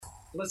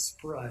Let's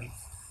pray.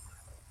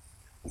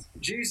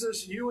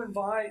 Jesus, you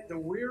invite the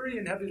weary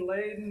and heavy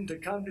laden to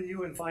come to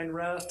you and find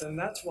rest, and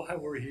that's why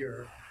we're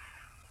here.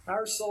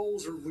 Our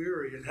souls are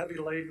weary and heavy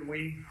laden.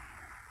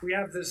 We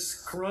have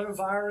this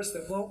coronavirus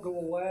that won't go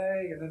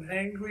away, and an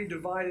angry,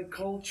 divided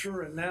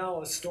culture, and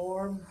now a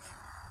storm.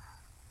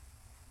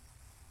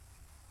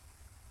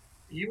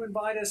 You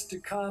invite us to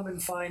come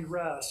and find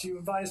rest. You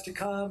invite us to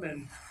come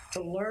and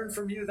to learn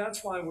from you.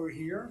 That's why we're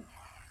here.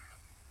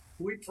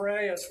 We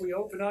pray as we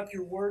open up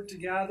your word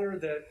together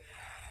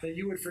that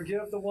you would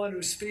forgive the one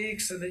who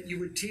speaks and that you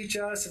would teach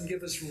us and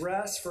give us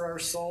rest for our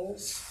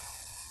souls.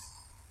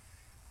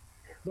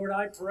 Lord,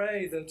 I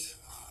pray that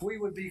we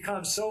would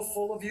become so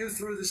full of you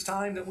through this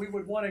time that we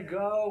would want to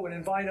go and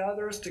invite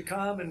others to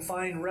come and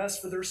find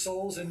rest for their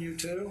souls in you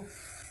too.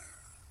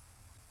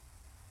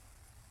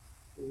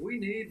 We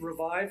need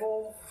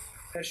revival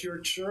as your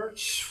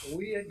church.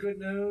 We at Good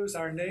News,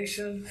 our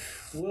nation,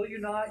 will you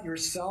not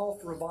yourself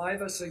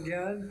revive us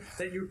again,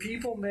 that your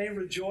people may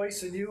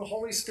rejoice in you?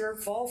 Holy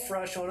Spirit, fall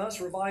fresh on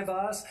us, revive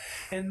us,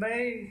 and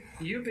may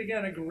you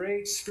begin a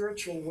great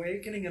spiritual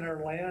awakening in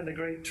our land, a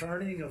great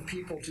turning of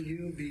people to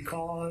you,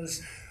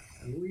 because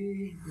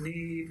we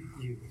need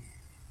you.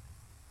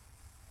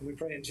 And we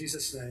pray in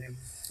Jesus' name,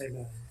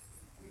 amen.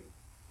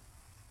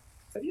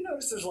 Have you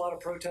noticed there's a lot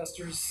of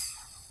protesters?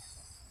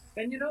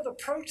 And you know, the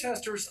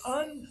protesters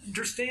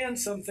understand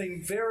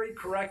something very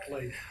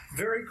correctly.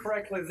 Very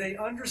correctly. They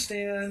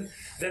understand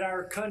that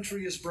our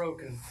country is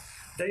broken.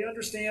 They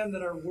understand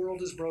that our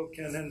world is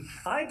broken. And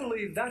I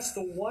believe that's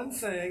the one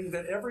thing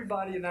that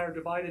everybody in our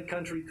divided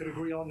country could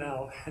agree on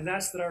now, and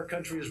that's that our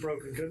country is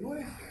broken, couldn't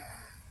we?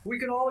 We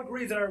could all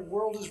agree that our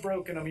world is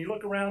broken. I mean, you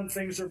look around,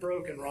 things are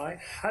broken, right?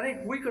 I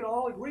think we could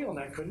all agree on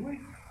that, couldn't we?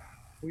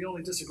 We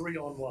only disagree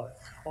on what?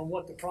 On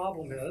what the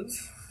problem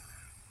is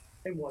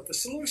and what the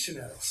solution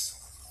is.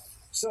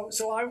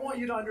 So I want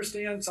you to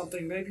understand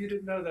something. Maybe you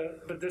didn't know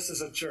that, but this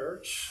is a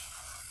church.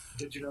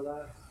 Did you know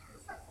that?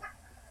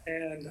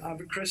 And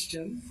I'm a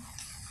Christian,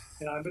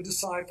 and I'm a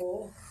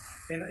disciple,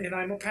 and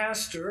I'm a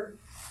pastor,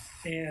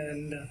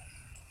 and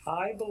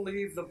I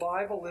believe the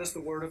Bible is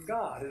the Word of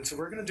God. And so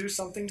we're going to do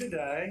something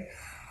today.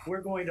 We're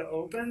going to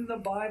open the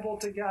Bible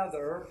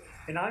together,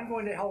 and I'm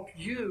going to help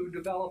you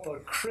develop a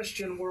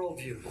Christian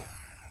worldview.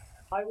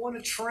 I want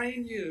to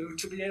train you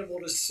to be able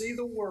to see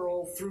the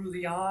world through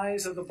the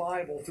eyes of the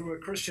Bible, through a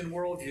Christian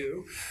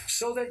worldview,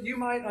 so that you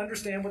might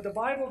understand what the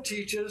Bible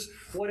teaches,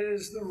 what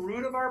is the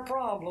root of our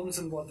problems,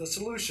 and what the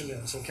solution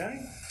is, okay?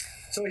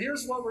 So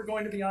here's what we're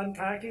going to be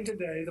unpacking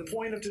today. The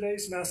point of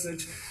today's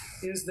message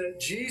is that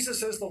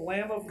Jesus is the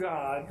Lamb of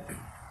God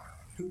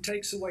who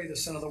takes away the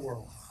sin of the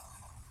world.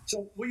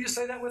 So will you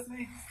say that with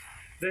me?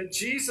 That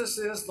Jesus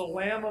is the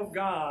Lamb of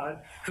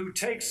God who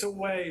takes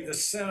away the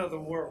sin of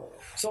the world.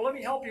 So let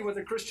me help you with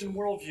a Christian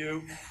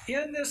worldview.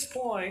 In this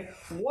point,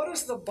 what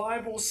does the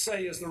Bible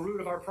say is the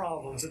root of our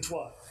problems? It's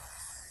what?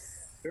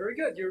 Very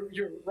good.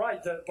 You're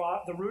right.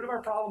 The root of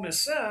our problem is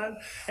sin.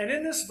 And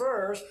in this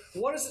verse,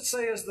 what does it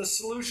say is the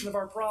solution of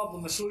our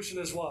problem? The solution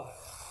is what?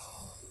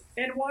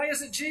 And why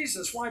is it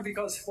Jesus? Why?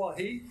 Because what?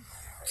 He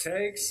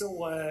takes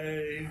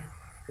away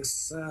the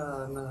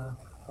sin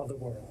of the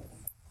world.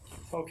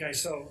 Okay,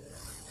 so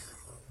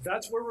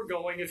that's where we're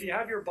going. If you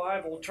have your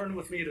Bible, turn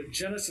with me to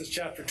Genesis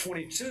chapter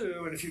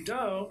 22. And if you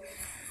don't,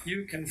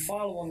 you can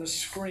follow on the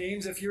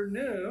screens. If you're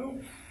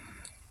new,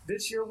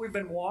 this year we've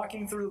been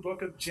walking through the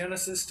book of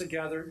Genesis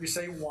together. You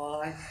say,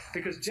 why?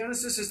 Because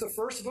Genesis is the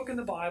first book in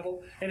the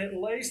Bible, and it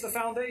lays the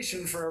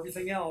foundation for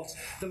everything else.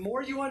 The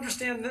more you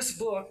understand this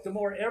book, the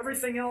more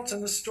everything else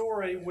in the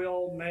story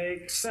will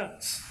make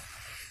sense.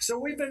 So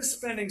we've been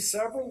spending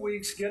several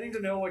weeks getting to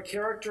know a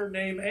character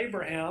named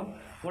Abraham,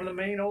 one of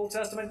the main Old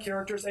Testament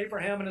characters,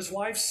 Abraham and his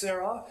wife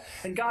Sarah.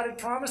 And God had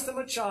promised them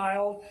a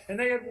child, and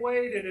they had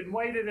waited and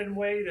waited and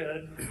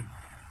waited.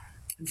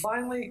 And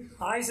finally,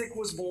 Isaac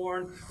was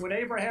born when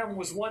Abraham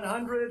was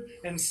 100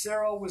 and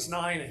Sarah was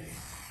 90.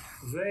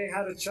 They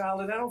had a child,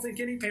 and I don't think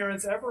any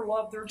parents ever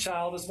loved their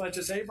child as much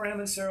as Abraham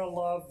and Sarah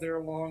loved their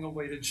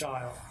long-awaited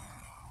child.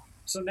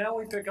 So now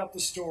we pick up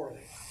the story.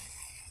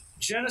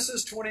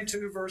 Genesis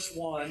 22, verse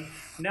 1.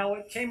 Now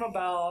it came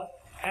about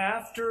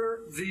after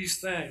these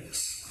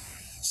things.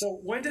 So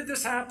when did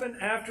this happen?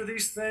 After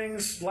these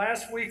things?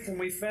 Last week when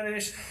we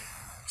finished,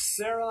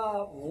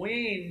 Sarah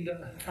weaned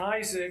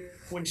Isaac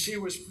when she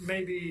was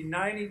maybe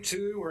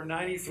 92 or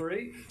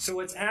 93. So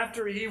it's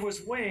after he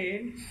was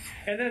weaned.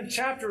 And then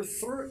chapter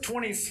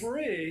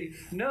 23,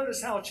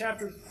 notice how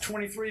chapter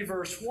 23,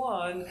 verse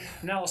 1,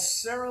 now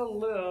Sarah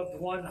lived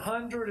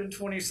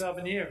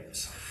 127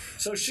 years.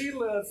 So she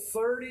lived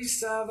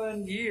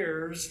 37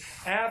 years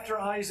after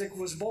Isaac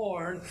was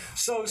born.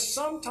 So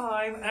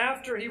sometime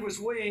after he was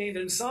weaned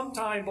and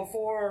sometime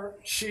before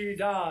she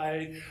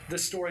died, the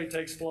story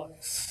takes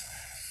place.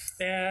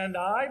 And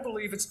I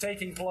believe it's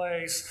taking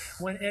place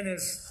when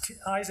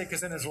Isaac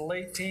is in his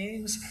late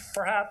teens,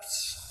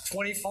 perhaps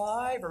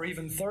 25 or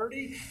even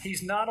 30.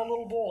 He's not a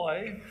little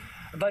boy,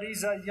 but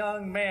he's a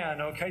young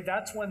man, okay?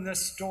 That's when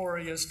this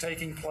story is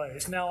taking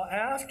place. Now,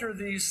 after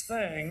these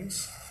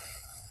things,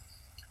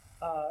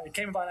 it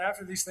came about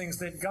after these things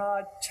that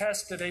God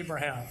tested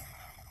Abraham.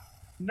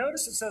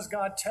 Notice it says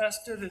God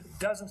tested. It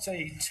doesn't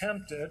say he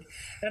tempted.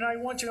 And I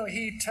want you to know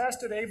he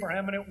tested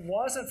Abraham, and it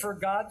wasn't for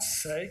God's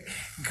sake.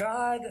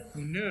 God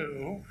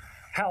knew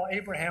how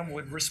Abraham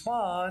would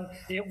respond.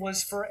 It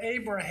was for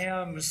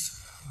Abraham's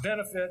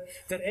benefit,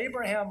 that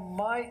Abraham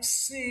might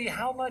see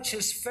how much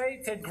his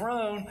faith had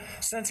grown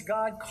since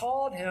God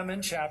called him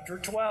in chapter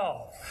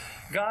 12.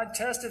 God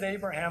tested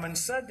Abraham and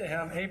said to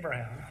him,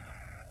 Abraham,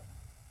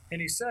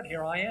 and he said,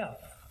 here I am.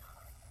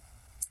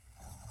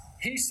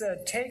 He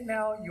said, take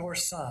now your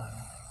son,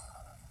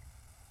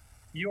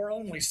 your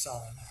only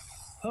son,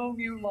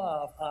 whom you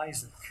love,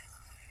 Isaac,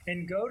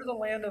 and go to the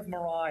land of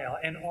Moriah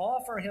and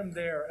offer him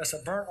there as a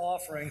burnt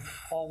offering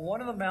on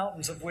one of the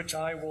mountains of which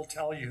I will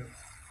tell you.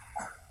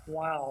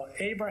 Wow,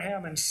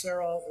 Abraham and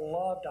Sarah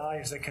loved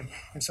Isaac.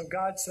 And so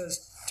God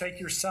says,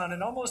 take your son.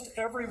 And almost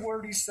every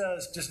word he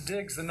says just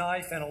digs the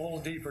knife in a little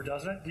deeper,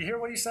 doesn't it? Do you hear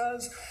what he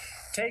says?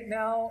 Take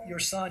now your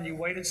son you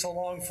waited so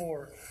long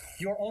for,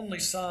 your only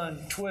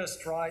son,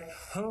 twist, right?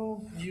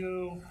 Whom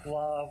you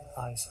love,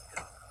 Isaac.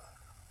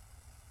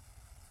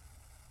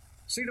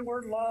 See the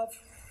word love?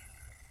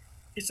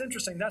 It's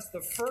interesting. That's the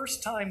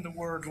first time the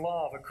word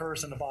love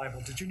occurs in the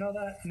Bible. Did you know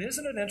that? And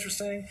isn't it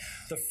interesting?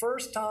 The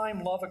first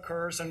time love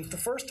occurs, and the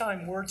first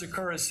time words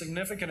occur is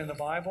significant in the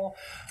Bible.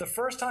 The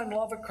first time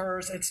love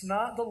occurs, it's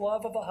not the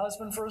love of a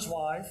husband for his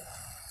wife.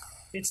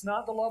 It's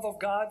not the love of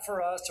God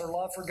for us or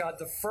love for God.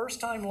 The first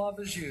time love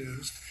is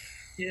used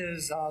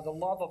is the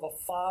love of a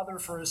father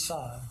for his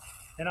son.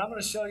 And I'm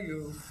going to show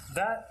you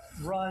that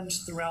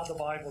runs throughout the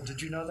Bible.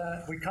 Did you know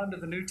that? We come to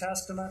the New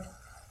Testament.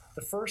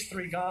 The first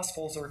three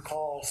Gospels are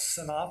called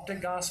synoptic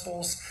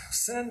Gospels.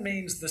 Syn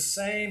means the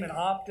same, and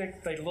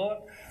optic, they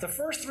look. The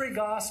first three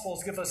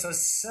Gospels give us a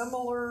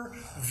similar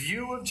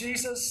view of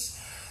Jesus.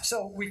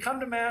 So we come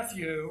to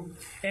Matthew,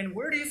 and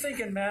where do you think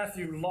in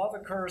Matthew love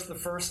occurs the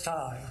first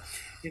time?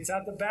 It's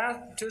at the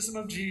baptism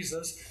of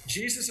Jesus.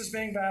 Jesus is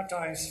being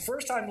baptized.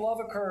 First time love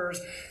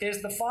occurs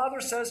is the Father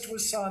says to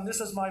his Son,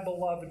 this is my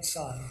beloved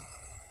Son.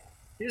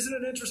 Isn't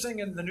it interesting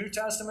in the New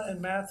Testament in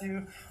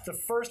Matthew, the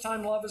first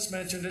time love is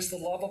mentioned is the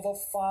love of a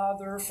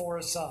father for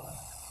a son.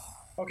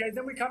 Okay,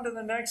 then we come to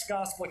the next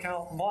gospel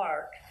account,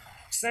 Mark.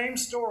 Same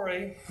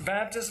story,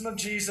 baptism of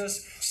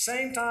Jesus,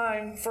 same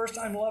time, first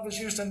time love is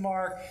used in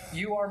Mark,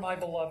 you are my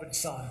beloved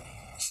Son.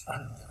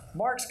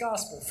 Mark's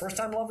gospel, first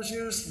time love is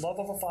used, love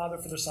of a father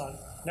for the son.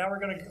 Now we're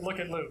going to look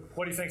at Luke.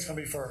 What do you think is going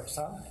to be first?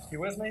 You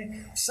with me?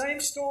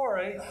 Same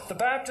story, the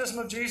baptism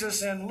of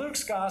Jesus in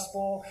Luke's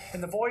gospel,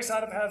 and the voice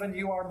out of heaven,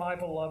 you are my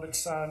beloved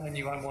Son, and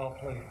you I'm well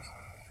pleased.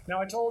 Now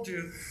I told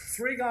you,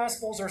 three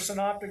gospels are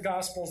synoptic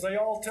gospels. They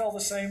all tell the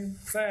same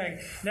thing.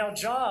 Now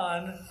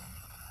John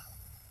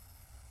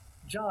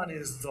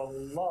is the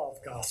love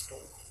gospel.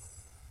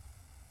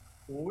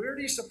 Where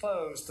do you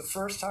suppose the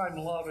first time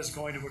love is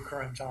going to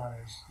occur in John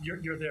is?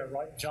 You're there,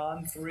 right?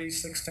 John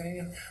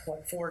 3:16.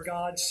 Like, for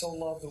God so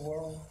loved the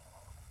world.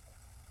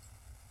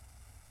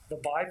 The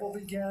Bible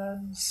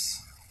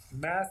begins.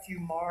 Matthew,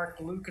 Mark,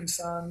 Luke, and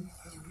Son.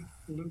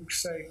 Luke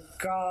say,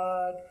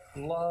 God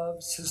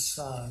loves his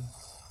Son.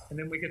 And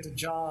then we get to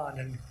John,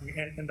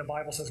 and the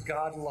Bible says,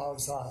 God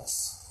loves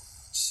us.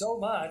 So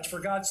much, for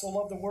God so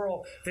loved the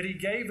world that he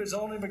gave his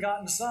only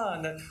begotten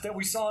Son that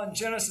we saw in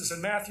Genesis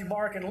and Matthew,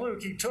 Mark, and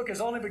Luke. He took his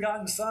only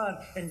begotten Son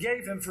and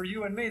gave him for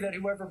you and me, that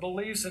whoever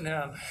believes in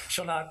him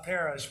shall not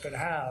perish but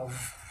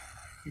have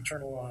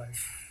eternal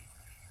life.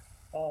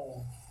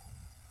 Oh,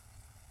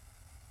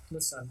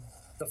 listen.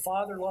 The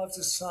Father loves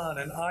his Son,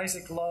 and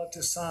Isaac loved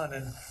his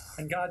son,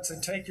 and God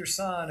said, take your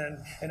son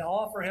and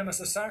offer him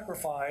as a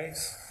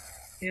sacrifice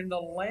in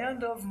the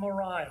land of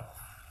Moriah.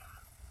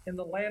 In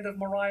the land of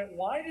Moriah.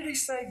 Why did he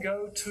say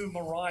go to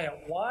Moriah?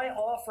 Why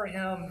offer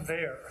him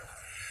there?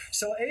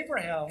 So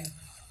Abraham,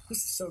 this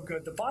is so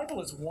good. The Bible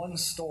is one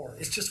story.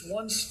 It's just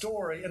one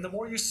story. And the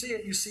more you see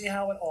it, you see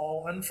how it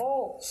all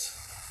unfolds.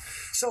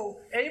 So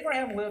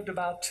Abraham lived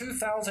about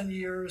 2,000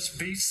 years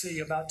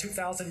BC,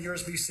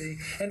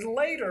 And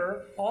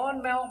later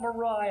on Mount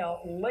Moriah,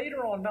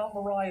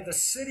 the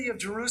city of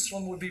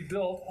Jerusalem would be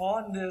built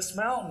on this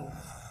mountain.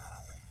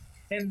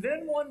 And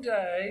then one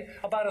day,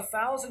 about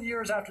 1,000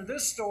 years after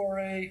this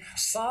story,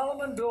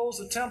 Solomon builds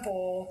a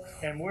temple.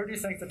 And where do you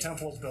think the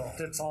temple is built?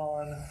 It's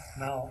on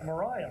Mount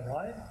Moriah,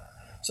 right?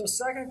 So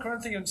 2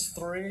 Corinthians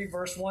 3,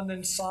 verse 1,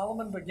 then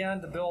Solomon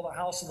began to build a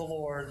house of the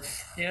Lord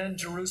in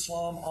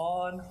Jerusalem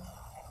on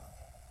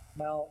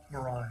Mount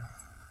Moriah.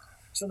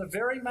 So the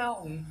very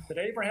mountain that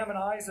Abraham and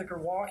Isaac are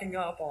walking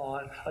up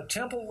on, a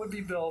temple would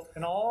be built,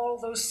 and all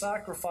those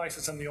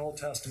sacrifices in the Old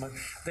Testament,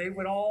 they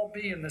would all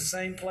be in the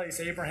same place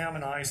Abraham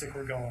and Isaac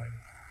were going.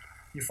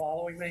 You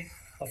following me?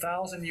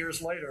 1,000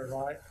 years later,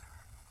 right?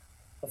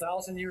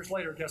 1,000 years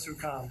later, guess who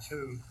comes?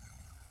 Who?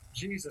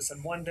 Jesus.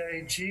 And one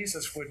day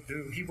Jesus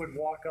he would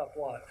walk up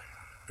what?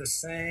 The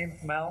same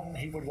mountain.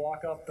 He would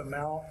walk up the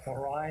Mount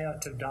Moriah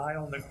to die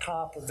on the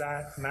top of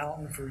that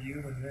mountain for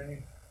you and me.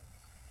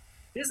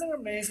 Isn't it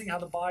amazing how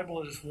the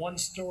Bible is one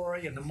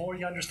story, and the more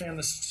you understand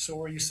the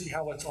story, you see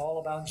how it's all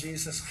about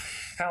Jesus,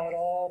 how it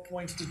all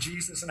points to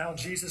Jesus, and how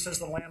Jesus is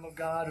the Lamb of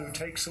God who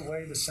takes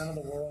away the sin of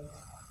the world?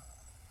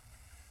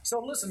 So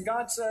listen,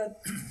 God said,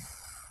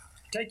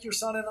 take your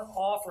son and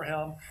offer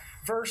him.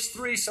 Verse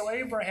 3, so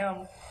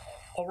Abraham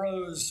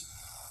rose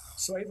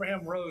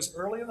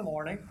early in the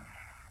morning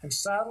and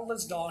saddled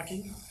his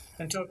donkey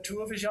and took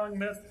 2 of his young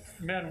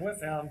men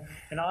with him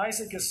and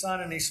Isaac his son,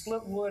 and he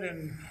split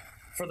wood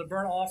for the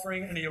burnt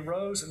offering, and he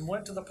arose and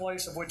went to the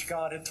place of which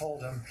God had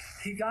told him.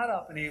 He got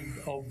up and he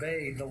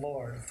obeyed the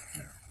Lord.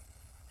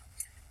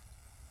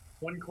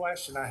 One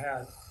question I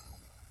had.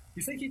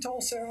 You think he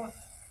told Sarah?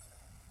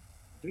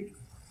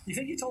 You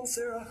think he told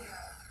Sarah?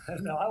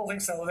 No, I don't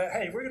think so.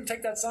 Hey, we're going to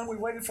take that son we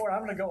waited for, and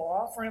I'm going to go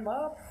offer him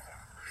up.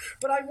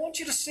 But I want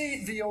you to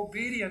see the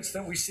obedience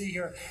that we see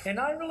here. And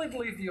I really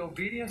believe the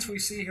obedience we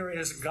see here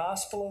is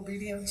gospel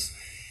obedience.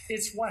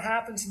 It's what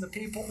happens in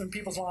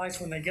people's lives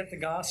when they get the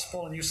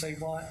gospel, and you say,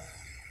 what?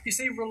 You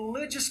see,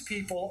 religious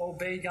people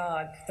obey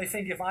God. They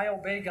think, if I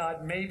obey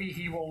God, maybe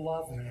he will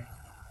love me.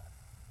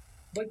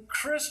 But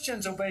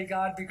Christians obey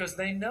God because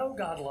they know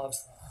God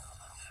loves them.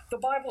 The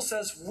Bible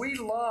says we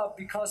love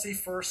because he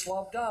first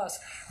loved us.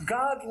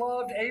 God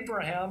loved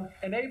Abraham,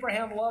 and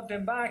Abraham loved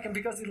him back. And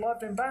because he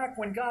loved him back,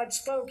 when God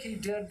spoke, he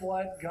did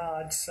what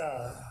God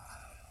said.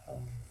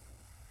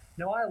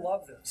 Now, I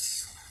love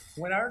this.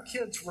 When our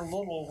kids were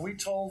little, we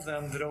told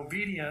them that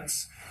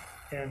obedience,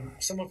 and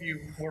some of you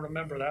will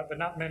remember that, but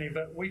not many,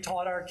 but we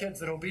taught our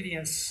kids that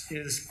obedience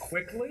is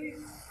quickly,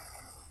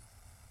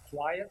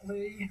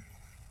 quietly,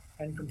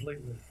 and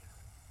completely.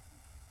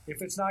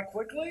 If it's not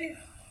quickly,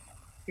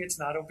 it's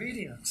not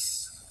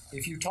obedience.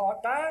 If you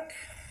talk back,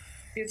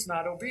 it's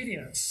not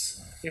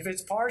obedience. If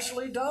it's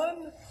partially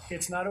done,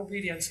 it's not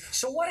obedience.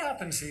 So what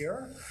happens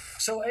here?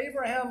 So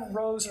Abraham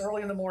rose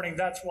early in the morning.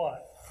 That's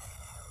what?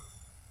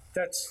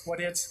 That's what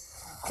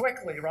it's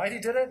quickly, right? He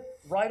did it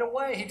right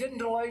away. He didn't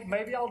delay.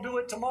 Maybe I'll do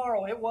it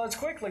tomorrow. It was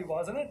quickly,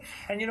 wasn't it?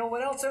 And you know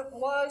what else it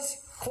was?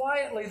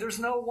 Quietly. There's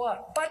no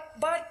what?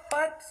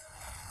 But.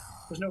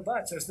 There's no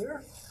buts, is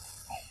there?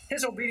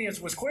 His obedience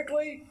was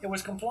quickly, it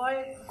was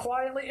compliant,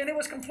 quietly, and it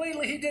was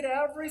completely. He did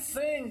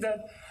everything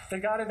that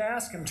God had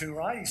asked him to,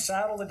 right? He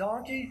saddled the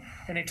donkey,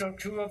 and he took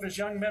 2 of his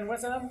young men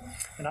with him,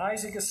 and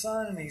Isaac his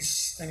son, and he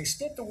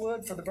split the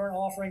wood for the burnt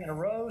offering, and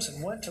arose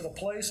and went to the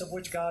place of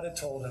which God had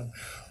told him.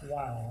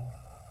 Wow.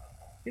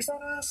 Is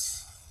that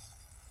us?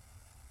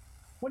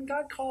 When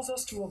God calls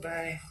us to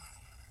obey,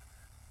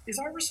 is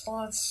our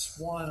response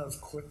one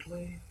of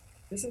quickly?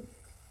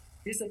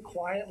 Is it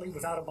quietly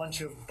without a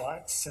bunch of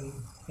buts? And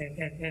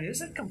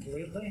is it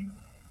completely?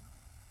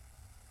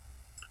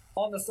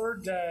 On the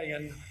third day,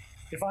 and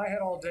if I had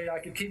all day, I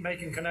could keep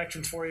making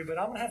connections for you, but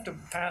I'm going to have to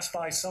pass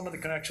by some of the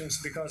connections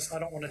because I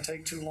don't want to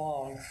take too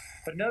long.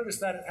 But notice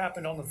that it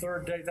happened on the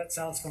third day. That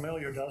sounds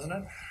familiar, doesn't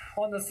it?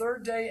 On the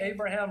third day,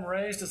 Abraham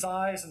raised his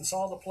eyes and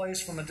saw the place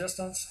from a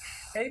distance.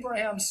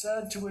 Abraham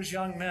said to his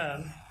young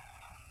men,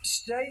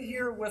 stay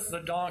here with the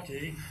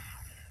donkey,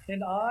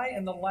 and I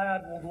and the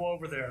lad will go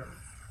over there.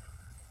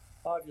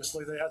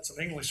 Obviously, they had some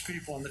English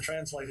people in the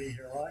translating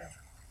here, right?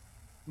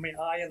 I mean,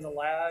 I and the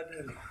lad.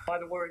 And by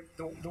the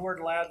word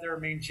lad there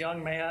means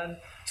young man.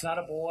 It's not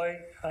a boy.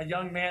 A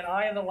young man.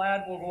 I and the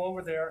lad will go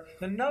over there.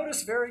 Then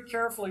notice very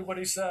carefully what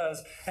he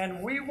says.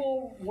 And we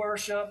will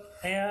worship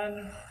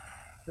and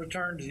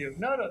return to you.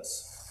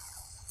 Notice.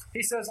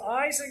 He says,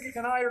 Isaac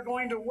and I are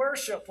going to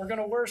worship. We're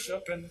going to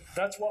worship, and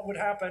that's what would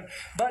happen.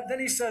 But then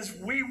he says,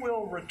 we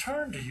will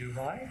return to you,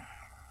 right?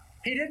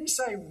 He didn't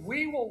say,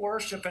 we will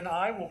worship and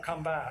I will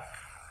come back.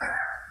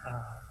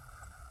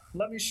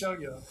 Let me show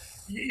you.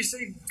 You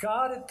see,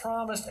 God had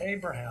promised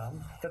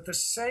Abraham that the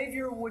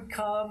Savior would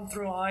come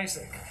through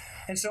Isaac.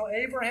 And so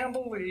Abraham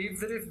believed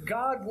that if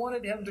God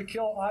wanted him to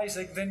kill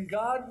Isaac, then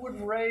God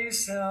would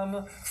raise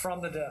him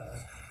from the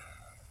dead.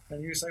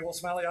 And you say, well,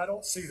 Smiley, I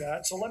don't see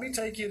that. So let me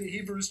take you to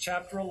Hebrews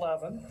chapter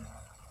 11.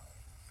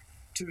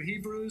 To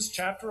Hebrews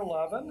chapter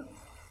 11.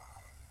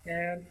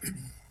 And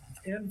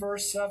in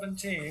verse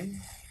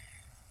 17...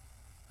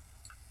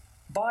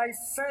 By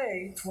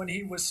faith,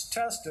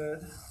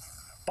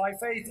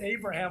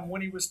 Abraham,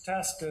 when he was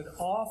tested,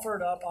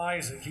 offered up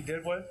Isaac. He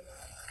did what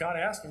God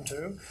asked him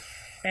to.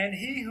 And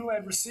he who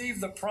had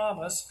received the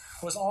promise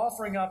was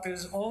offering up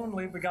his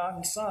only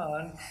begotten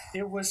son.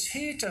 It was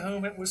he to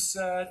whom it was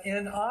said,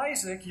 in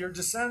Isaac your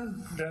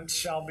descendants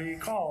shall be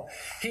called.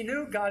 He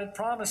knew God had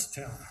promised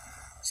him.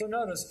 So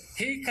notice,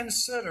 he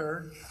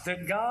considered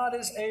that God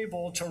is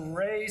able to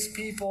raise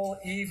people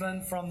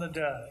even from the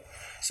dead.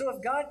 So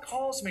if God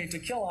calls me to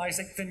kill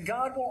Isaac, then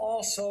God will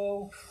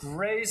also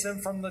raise him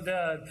from the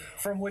dead,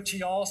 from which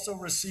he also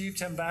received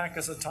him back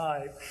as a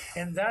type.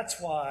 And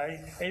that's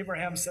why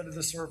Abraham said to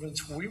the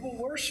servants, we will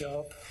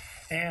worship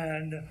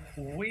and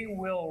we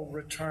will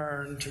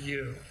return to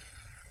you.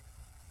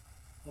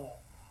 Well,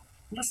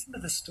 listen to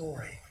the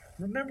story.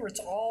 Remember,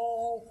 it's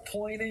all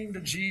pointing to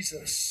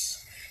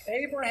Jesus.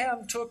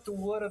 Abraham took the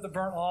wood of the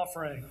burnt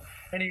offering,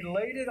 and he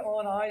laid it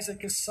on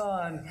Isaac his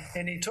son,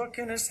 and he took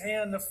in his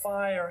hand the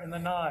fire and the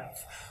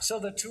knife. So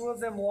the two of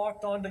them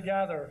walked on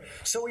together.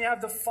 So we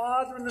have the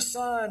father and the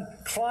son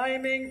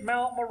climbing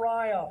Mount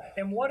Moriah.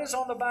 And what is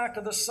on the back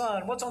of the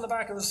son? What's on the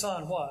back of the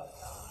son? What?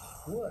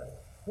 Wood.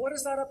 What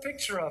is that a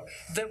picture of?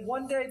 That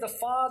one day the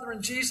Father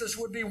and Jesus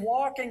would be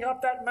walking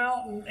up that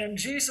mountain, and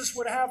Jesus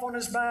would have on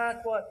his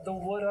back what? The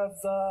wood of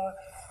the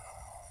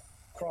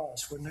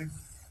cross, wouldn't he?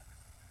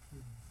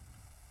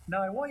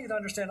 Now, I want you to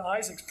understand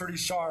Isaac's pretty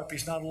sharp.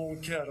 He's not a little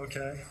kid,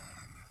 okay?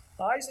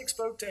 Isaac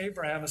spoke to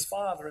Abraham, his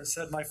father, and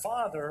said, "My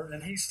father."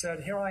 And he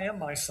said, "Here I am,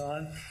 my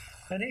son."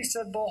 And he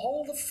said,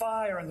 "Behold the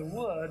fire and the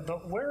wood,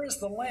 but where is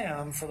the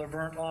lamb for the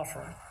burnt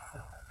offering?"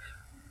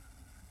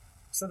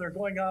 So they're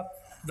going up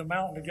the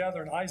mountain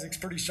together, and Isaac's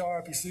pretty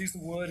sharp. He sees the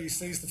wood, he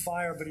sees the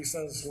fire, but he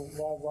says,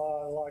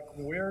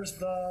 "Where's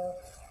the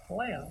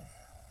lamb?"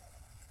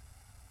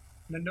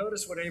 Now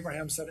notice what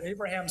Abraham said.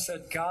 Abraham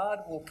said,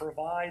 "God will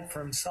provide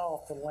for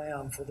himself the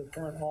lamb for the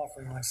burnt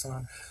offering, my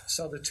son."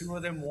 So the two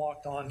of them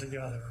walked on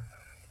together.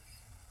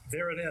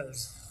 There it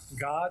is.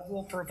 God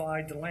will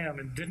provide the lamb.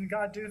 And didn't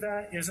God do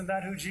that? Isn't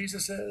that who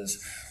Jesus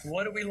is?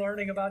 What are we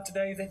learning about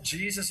today? That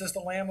Jesus is the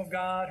Lamb of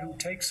God who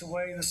takes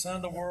away the sin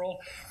of the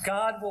world.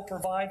 God will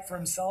provide for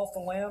himself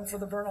the lamb for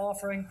the burnt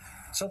offering.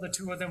 So the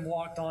two of them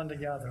walked on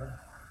together.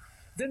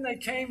 Then they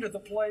came to the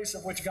place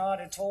of which God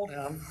had told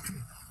him.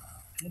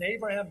 And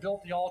Abraham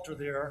built the altar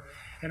there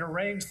and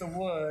arranged the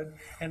wood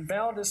and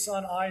bound his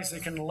son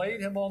Isaac and laid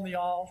him on the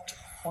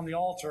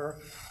altar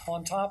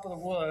on top of the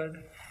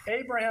wood.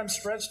 Abraham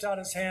stretched out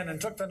his hand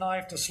and took the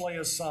knife to slay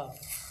his son.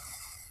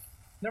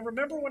 Now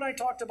remember when I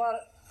talked about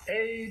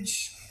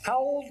age? How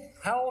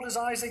old is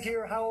Isaac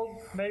here? How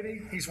old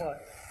maybe? He's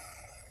what?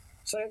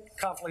 Say it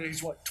confidently.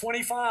 He's what?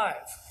 25.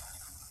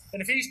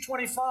 And if he's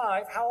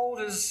 25, how old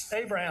is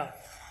Abraham?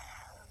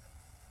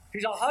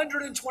 He's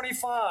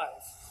 125.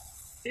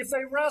 If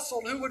they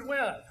wrestled, who would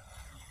win?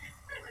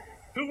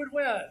 Who would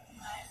win?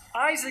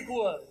 Isaac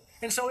would.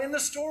 And so in the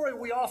story,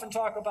 we often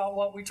talk about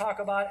what we talk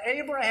about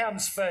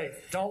Abraham's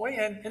faith, don't we?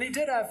 And he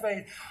did have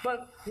faith.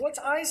 But what's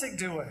Isaac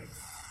doing?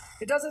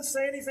 It doesn't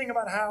say anything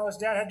about how his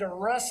dad had to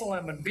wrestle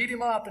him and beat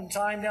him up and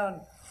tie him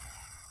down.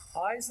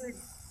 Isaac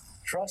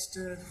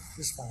trusted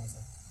his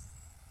father.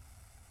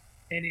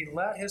 And he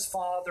let his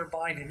father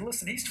bind him.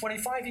 Listen, he's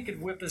 25. He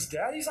could whip his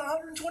dad. He's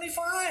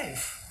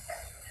 125.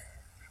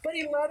 But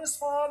he let his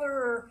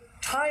father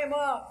tie him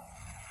up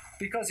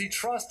because he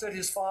trusted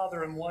his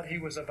father in what he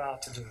was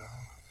about to do.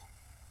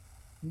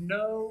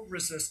 No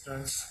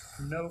resistance,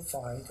 no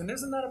fight. And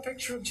isn't that a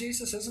picture of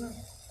Jesus, isn't it?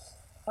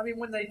 I mean,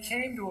 when they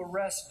came to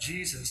arrest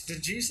Jesus,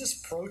 did Jesus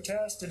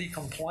protest? Did he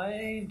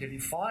complain? Did he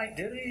fight?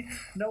 Did he?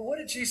 No, what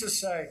did Jesus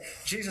say?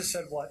 Jesus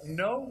said what?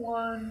 "No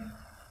one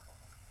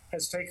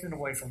has taken it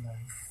away from me."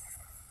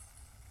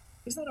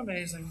 Isn't that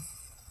amazing?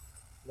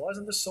 It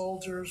wasn't the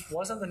soldiers,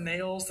 wasn't the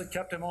nails that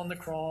kept him on the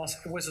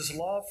cross. It was his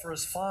love for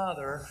his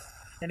Father,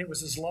 and it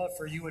was his love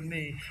for you and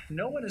me.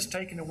 No one is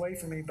taken away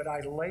from me, but I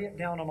lay it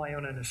down on my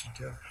own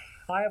initiative.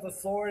 I have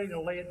authority to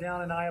lay it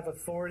down, and I have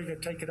authority to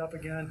take it up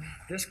again.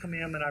 This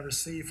commandment I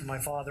received from my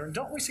Father. And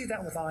don't we see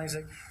that with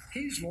Isaac?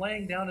 He's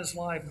laying down his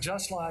life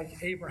just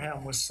like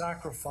Abraham was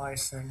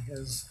sacrificing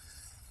his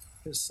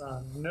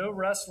son. No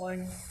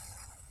wrestling.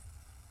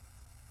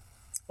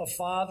 A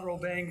father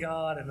obeying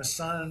God and a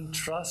son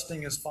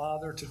trusting his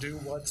father to do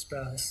what's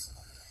best.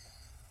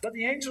 But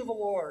the angel of the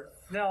Lord,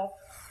 now,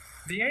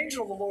 the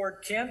angel of the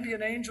Lord can be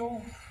an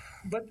angel,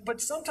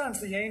 but sometimes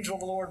the angel of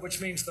the Lord, which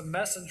means the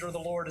messenger of the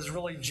Lord, is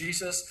really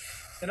Jesus.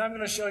 And I'm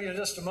going to show you in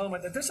just a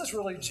moment that this is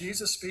really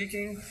Jesus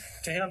speaking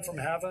to him from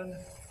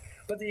heaven.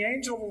 But the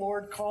angel of the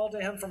Lord called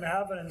to him from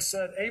heaven and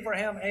said,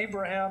 "Abraham,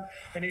 Abraham."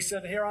 And he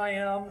said, "Here I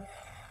am."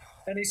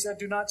 And he said,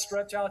 "Do not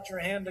stretch out your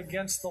hand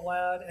against the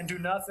lad and do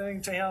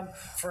nothing to him,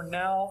 for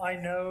now I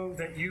know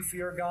that you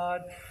fear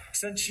God,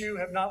 since you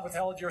have not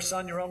withheld your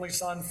son, your only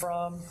son,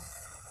 from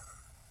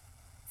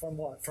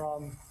what?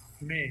 From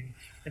me."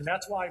 And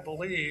that's why I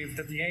believe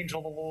that the angel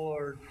of the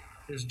Lord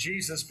is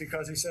Jesus,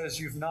 because he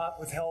says, "You've not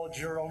withheld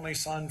your only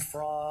son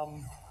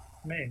from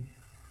me."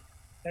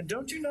 And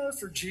don't you know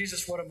for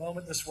Jesus what a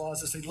moment this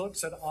was as he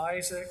looks at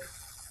Isaac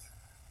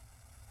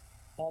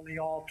on the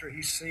altar?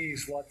 He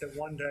sees that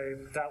one day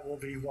that will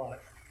be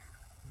what?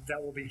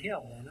 That will be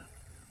him, won't it?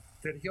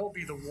 That he'll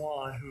be the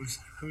one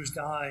who's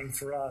dying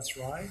for us,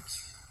 right?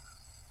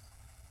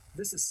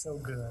 This is so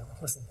good.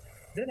 Listen.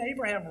 Then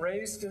Abraham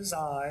raised his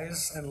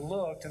eyes and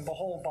looked, and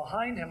behold,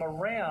 behind him a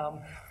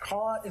ram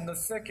caught in the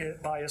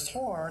thicket by his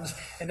horns.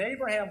 And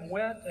Abraham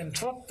went and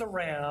took the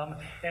ram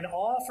and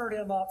offered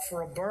him up for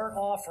a burnt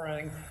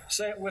offering.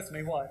 Say it with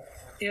me, what?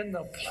 In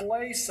the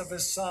place of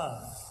his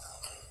son.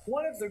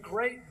 One of the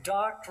great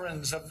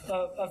doctrines of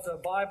the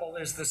Bible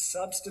is the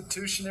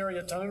substitutionary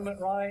atonement,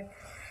 right?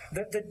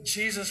 That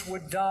Jesus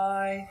would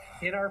die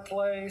in our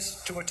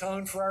place to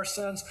atone for our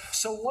sins.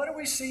 So what do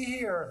we see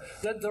here?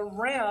 That the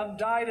ram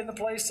died in the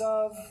place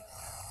of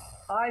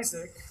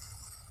Isaac.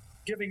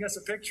 Giving us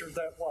a picture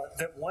that what?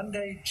 That one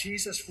day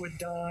Jesus would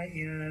die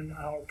in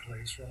our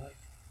place, right?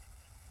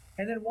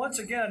 And then once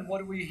again, what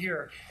do we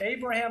hear?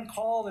 Abraham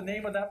called the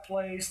name of that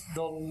place,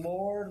 the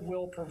Lord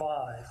will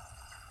provide.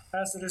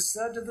 As it is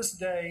said to this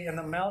day, in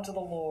the mount of the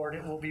Lord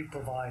it will be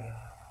provided.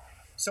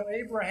 So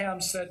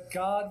Abraham said,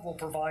 God will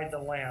provide the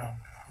lamb.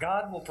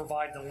 God will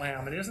provide the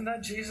lamb. And isn't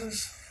that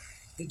Jesus?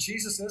 That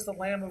Jesus is the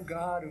Lamb of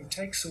God who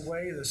takes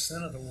away the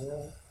sin of the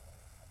world.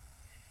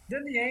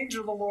 Then the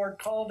angel of the Lord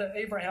called to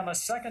Abraham a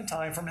second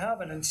time from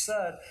heaven and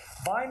said,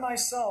 by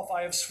myself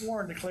I have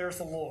sworn, declares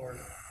the Lord,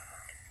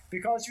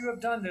 because you have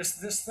done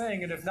this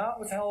thing, and have not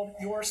withheld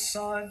your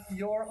son,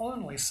 your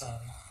only son.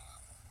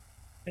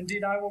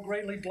 Indeed, I will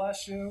greatly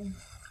bless you,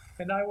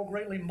 and I will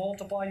greatly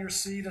multiply your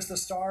seed as the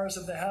stars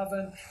of the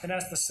heaven, and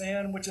as the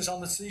sand which is on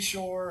the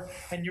seashore,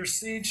 and your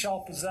seed shall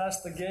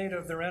possess the gate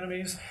of their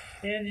enemies.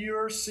 In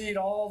your seed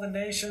all the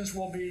nations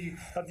of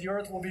the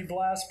earth will be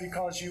blessed,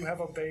 because you have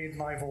obeyed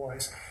my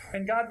voice.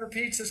 And God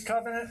repeats his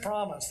covenant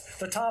promise.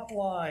 The top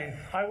line,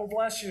 I will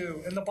bless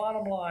you. And the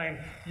bottom line,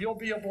 you'll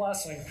be a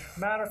blessing.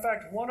 Matter of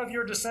fact, one of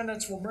your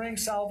descendants will bring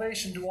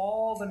salvation to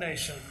all the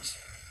nations.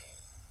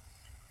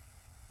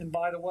 And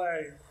by the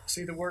way,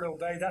 see the word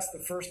obey, that's the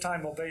first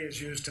time obey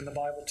is used in the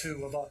Bible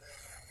too,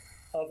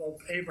 of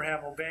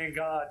Abraham obeying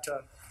God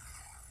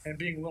and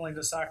being willing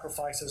to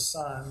sacrifice his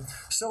son.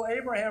 So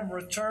Abraham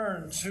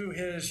returned to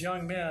his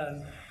young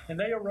men, and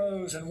they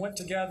arose and went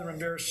together in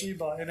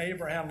Beersheba, and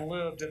Abraham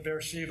lived at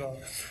Beersheba.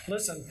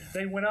 Listen,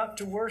 they went up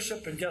to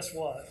worship, and guess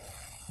what?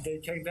 They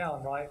came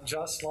down, right?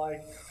 Just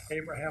like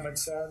Abraham had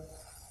said.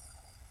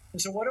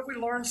 And so what have we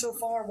learned so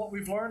far? What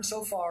we've learned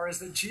so far is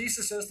that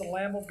Jesus is the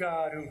Lamb of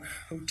God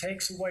who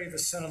takes away the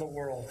sin of the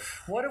world.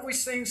 What have we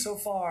seen so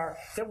far?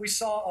 That we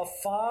saw a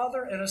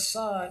father and a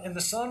son, and the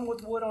son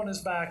with wood on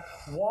his back,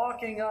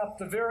 walking up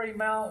the very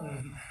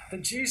mountain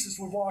that Jesus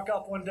would walk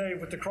up one day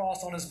with the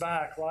cross on his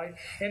back, right?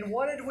 And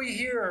what did we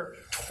hear?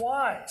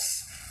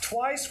 Twice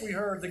we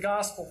heard the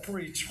gospel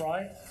preached,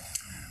 right?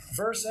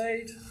 Verse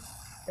 8,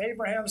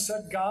 Abraham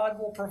said, God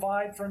will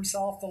provide for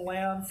himself the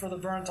lamb for the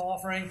burnt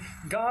offering.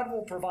 God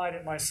will provide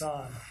it, my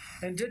son.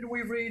 And didn't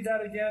we read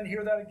that again,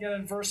 hear that again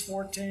in verse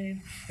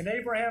 14? And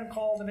Abraham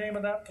called the name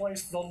of that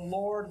place, the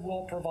Lord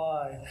will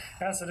provide.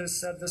 As it is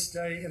said this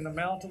day, in the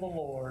mount of the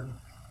Lord,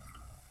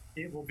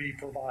 it will be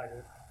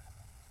provided.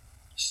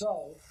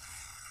 So,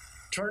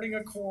 turning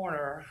a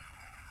corner,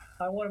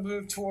 I want to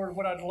move toward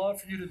what I'd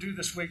love for you to do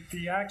this week.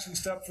 The action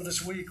step for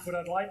this week, what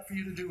I'd like for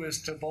you to do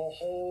is to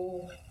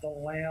behold the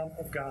Lamb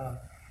of God.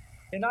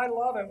 And I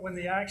love it when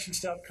the action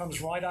step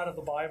comes right out of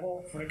the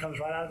Bible, when it comes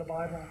right out of the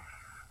Bible.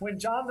 When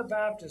John the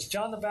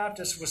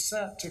Baptist was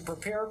sent to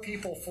prepare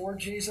people for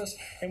Jesus,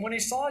 and when he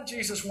saw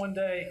Jesus one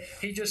day,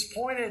 he just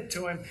pointed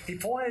to him. He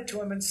pointed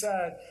to him and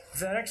said,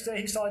 the next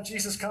day he saw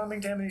Jesus coming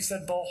to him, and he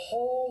said,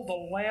 behold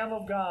the Lamb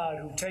of God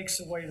who takes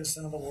away the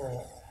sin of the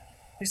world.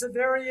 He said,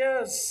 there he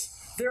is.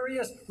 There he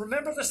is.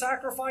 Remember the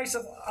sacrifice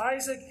of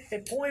Isaac?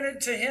 It pointed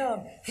to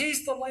him.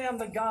 He's the lamb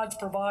that God's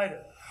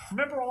provided.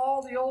 Remember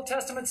all the Old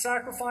Testament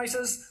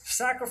sacrifices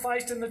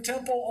sacrificed in the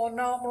temple on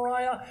Mount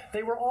Moriah?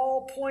 They were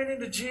all pointing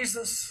to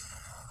Jesus.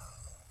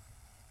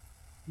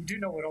 You do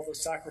know what all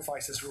those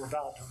sacrifices were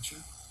about, don't you?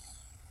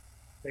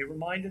 They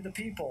reminded the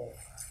people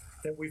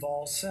that we've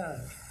all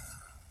sinned.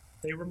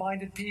 They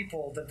reminded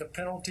people that the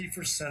penalty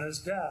for sin is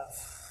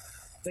death.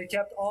 They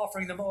kept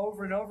offering them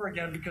over and over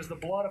again because the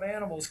blood of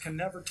animals can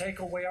never take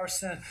away our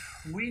sin.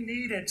 We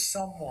needed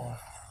someone.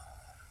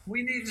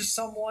 We needed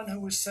someone who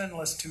was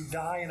sinless to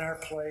die in our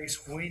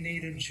place. We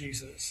needed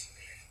Jesus.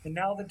 And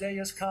now the day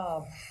has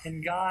come,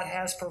 and God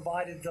has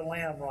provided the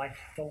Lamb, right?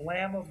 The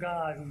Lamb of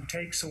God who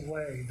takes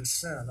away the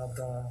sin of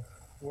the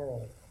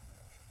world.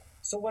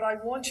 So what I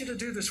want you to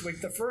do this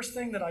week, the first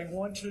thing that I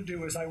want you to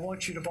do is I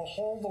want you to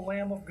behold the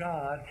Lamb of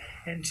God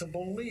and to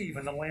believe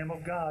in the Lamb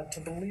of God,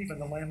 to believe in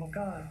the Lamb of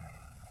God.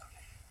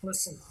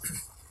 Listen,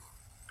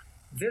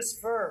 this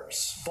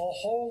verse,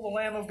 behold the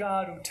Lamb of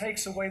God who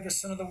takes away the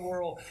sin of the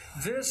world,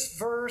 this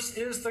verse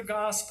is the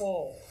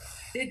gospel.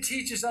 It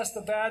teaches us the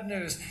bad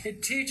news.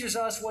 It teaches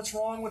us what's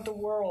wrong with the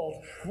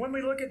world. When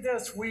we look at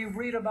this, we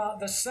read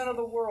about the sin of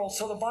the world.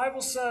 So the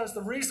Bible says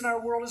the reason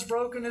our world is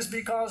broken is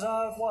because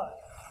of what?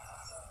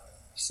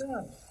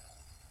 Sin.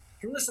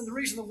 Listen, the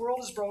reason the world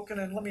is broken,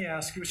 and let me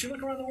ask you, as you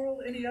look around the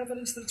world, any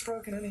evidence that it's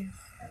broken?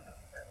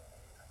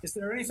 Is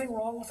there anything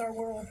wrong with our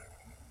world?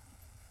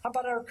 How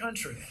about our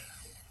country?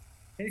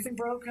 Anything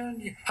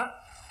broken?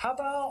 How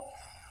about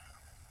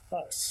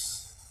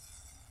us?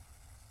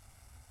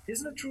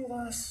 Isn't it true of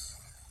us?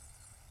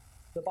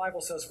 The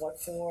Bible says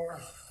what?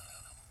 For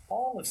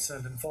all have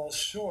sinned and fall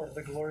short of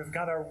the glory of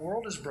God. Our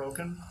world is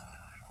broken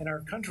and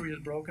our country is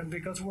broken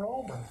because we're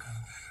all broken.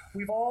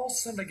 We've all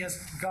sinned against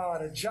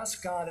God, a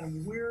just God,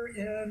 and we're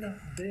in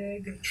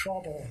big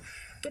trouble.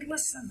 But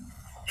listen,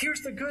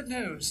 here's the good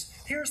news.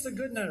 Here's the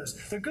good news.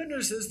 The good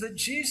news is that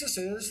Jesus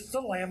is the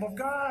Lamb of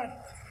God.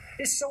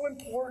 It's so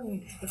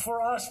important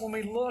for us when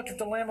we look at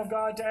the Lamb of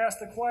God to ask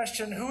the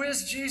question, who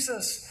is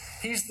Jesus?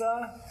 He's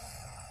the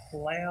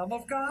Lamb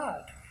of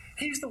God.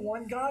 He's the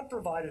one God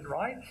provided,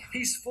 right?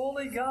 He's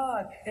fully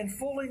God and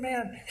fully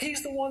man.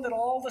 He's the one that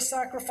all the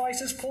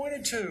sacrifices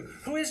pointed to.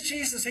 Who is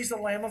Jesus? He's the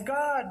Lamb of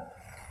God.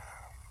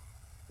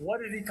 What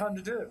did he come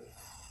to do?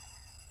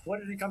 What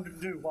did he come to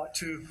do? What?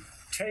 To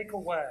take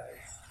away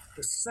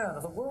the sin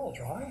of the world,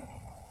 right?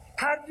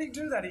 How did he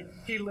do that?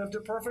 He lived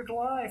a perfect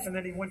life, and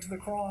then he went to the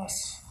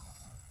cross.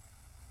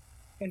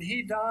 And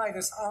he died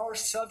as our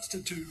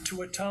substitute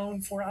to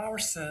atone for our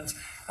sins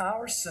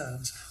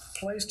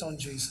placed on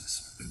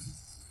Jesus.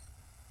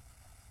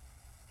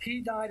 He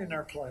died in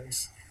our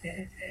place,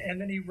 and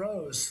then he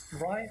rose,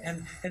 right?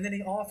 And then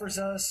he offers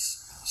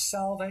us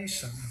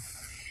salvation.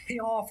 He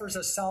offers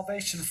us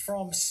salvation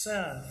from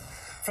sin,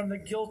 from the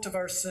guilt of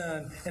our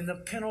sin and the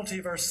penalty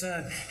of our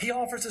sin. He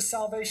offers us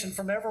salvation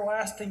from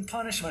everlasting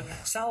punishment.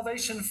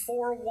 Salvation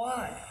for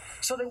what?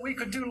 So that we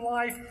could do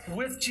life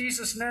with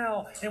Jesus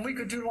now, and we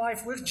could do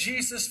life with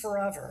Jesus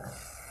forever.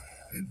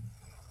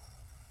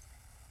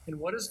 And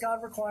what does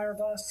God require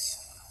of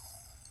us?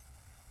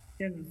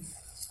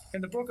 In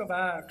the book of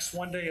Acts,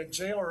 one day a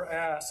jailer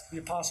asked the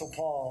Apostle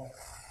Paul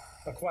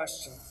a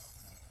question.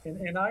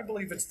 And I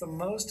believe it's the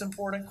most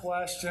important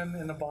question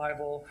in the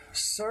Bible.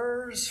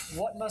 Sirs,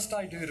 what must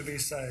I do to be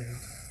saved?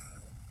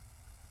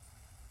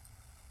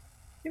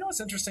 You know,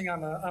 it's interesting.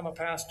 I'm a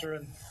pastor,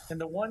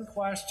 and the one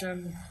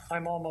question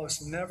I'm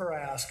almost never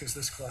asked is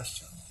this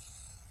question.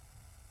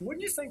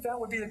 Wouldn't you think that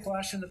would be the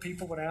question that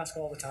people would ask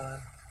all the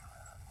time?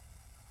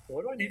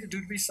 What do I need to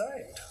do to be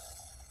saved?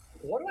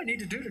 What do I need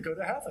to do to go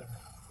to heaven?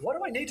 What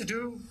do I need to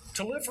do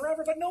to live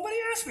forever? But nobody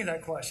asked me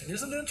that question.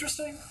 Isn't it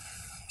interesting?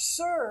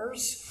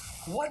 Sirs,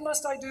 what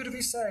must I do to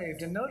be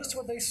saved? And notice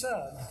what they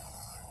said.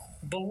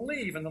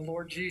 Believe in the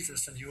Lord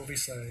Jesus and you will be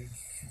saved.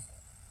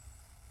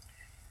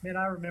 Man,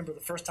 I remember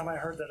the first time I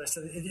heard that, I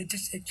said,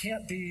 it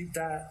can't be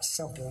that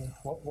simple.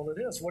 Well, it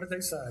is. What did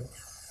they say?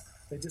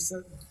 They just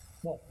said,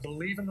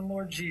 believe in the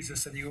Lord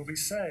Jesus and you will be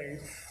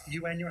saved,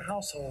 you and your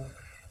household.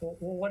 Well,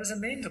 what does it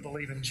mean to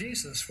believe in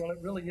Jesus? Well, it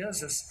really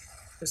is as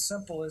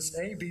simple as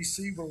A, B,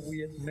 C, where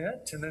we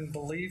admit and then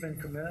believe and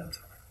commit.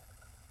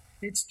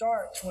 It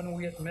starts when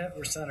we admit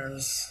we're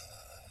sinners.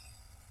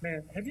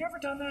 Man, have you ever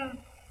done that?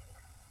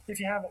 If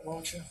you haven't,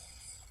 won't you?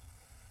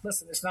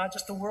 Listen, it's not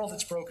just the world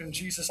that's broken.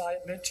 Jesus, I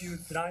admit to you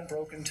that I'm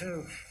broken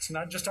too. It's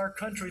not just our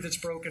country that's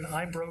broken.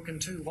 I'm broken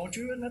too. Won't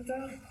you admit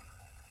that?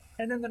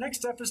 And then the next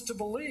step is to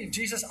believe.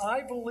 Jesus,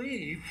 I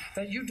believe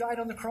that you died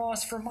on the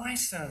cross for my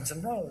sins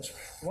and rose.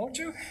 Won't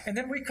you? And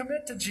then we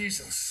commit to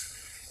Jesus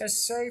as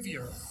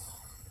Savior.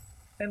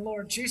 And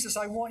Lord Jesus,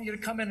 I want you to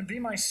come in and be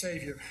my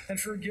Savior and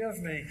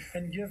forgive me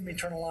and give me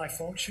eternal life.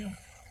 Won't you?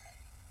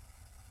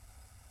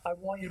 I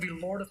want you to be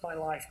Lord of my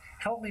life.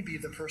 Help me be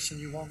the person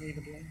you want me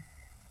to be.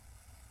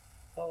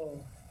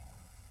 Oh,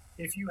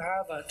 if you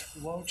haven't,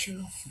 won't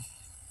you?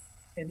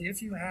 And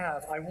if you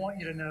have, I want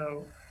you to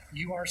know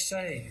you are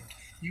saved.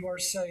 You are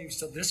saved.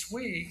 So this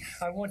week,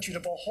 I want you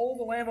to behold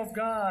the Lamb of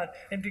God.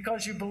 And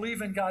because you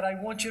believe in God,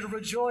 I want you to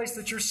rejoice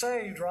that you're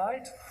saved,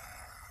 right?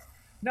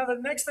 Now, the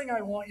next thing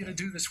I want you to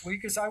do this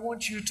week is I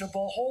want you to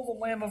behold the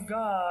Lamb of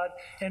God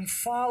and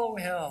follow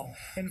him.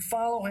 And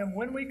follow him.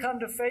 When we come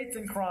to faith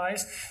in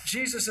Christ,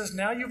 Jesus says,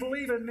 now you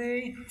believe in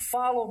me,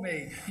 follow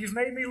me. You've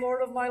made me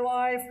Lord of my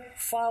life,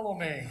 follow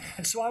me.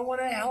 And so I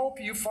want to help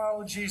you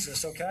follow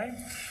Jesus, okay?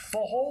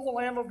 Behold the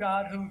Lamb of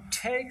God who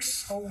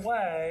takes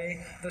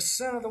away the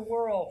sin of the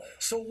world.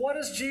 So what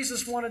does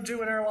Jesus want to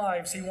do in our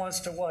lives? He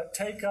wants to what?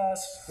 Take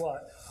us,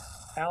 what?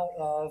 Out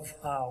of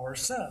our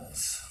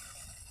sins.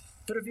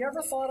 But have you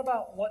ever thought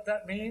about what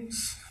that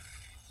means?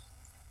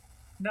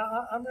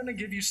 Now, I'm going to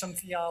give you some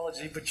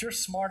theology, but you're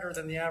smarter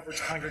than the average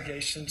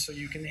congregation, so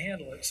you can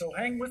handle it. So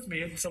hang with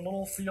me. It's a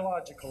little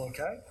theological,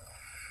 okay?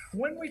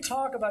 When we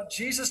talk about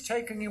Jesus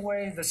taking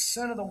away the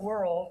sin of the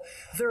world,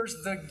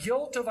 there's the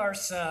guilt of our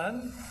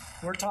sin.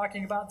 We're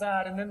talking about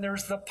that. And then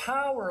there's the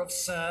power of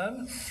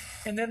sin.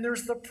 And then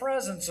there's the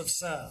presence of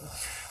sin.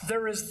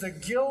 There is the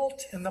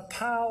guilt and the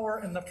power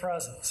and the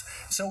presence.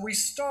 So we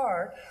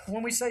start,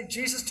 when we say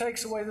Jesus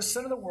takes away the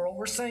sin of the world,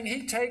 we're saying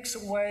he takes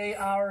away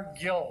our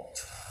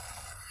guilt.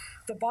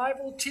 The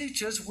Bible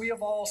teaches we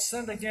have all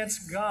sinned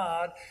against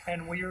God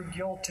and we are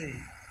guilty.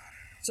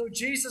 So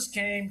Jesus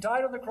came,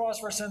 died on the cross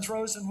for our sins,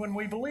 rose, and when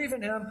we believe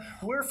in him,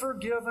 we're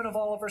forgiven of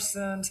all of our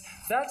sins.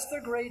 That's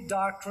the great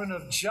doctrine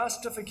of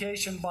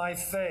justification by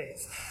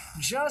faith.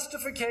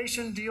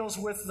 Justification deals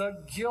with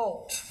the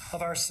guilt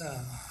of our sin.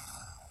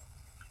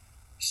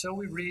 So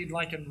we read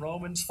like in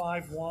Romans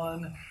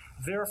 5:1,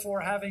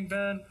 therefore having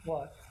been,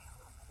 what?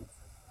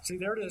 See,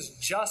 there it is,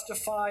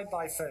 justified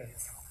by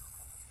faith.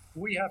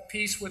 We have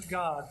peace with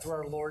God through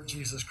our Lord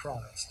Jesus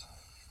Christ.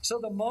 So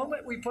the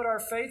moment we put our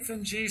faith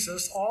in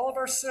Jesus, all of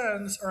our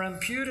sins are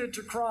imputed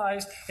to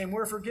Christ, and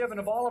we're forgiven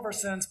of all of our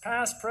sins,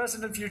 past,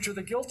 present, and future.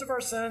 The guilt of our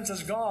sins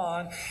is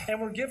gone, and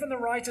we're given the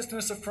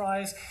righteousness of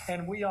Christ,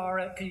 and we are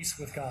at peace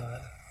with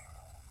God.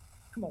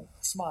 Come on,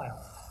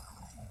 smile.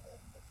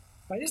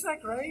 Right, isn't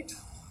that great?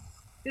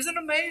 Isn't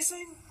it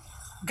amazing?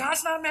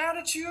 God's not mad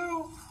at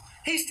you.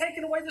 He's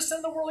taken away the sin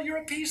of the world. You're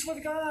at peace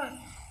with God.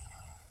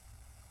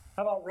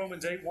 How about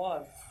Romans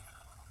 8:1?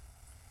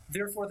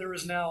 Therefore, there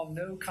is now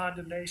no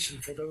condemnation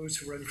for those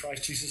who are in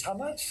Christ Jesus. How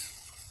much?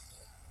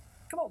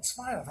 Come on,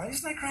 smile, right?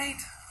 Isn't that great?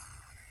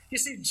 You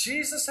see,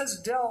 Jesus has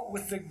dealt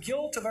with the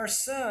guilt of our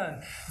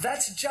sin.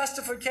 That's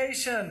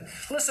justification.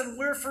 Listen,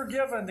 we're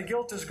forgiven. The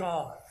guilt is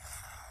gone.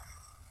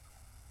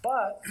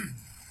 But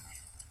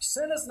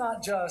sin is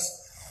not just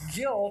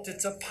guilt,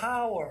 it's a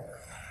power.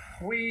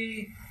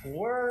 We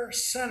were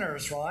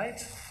sinners, right?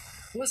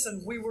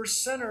 Listen, we were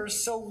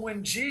sinners, so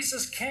when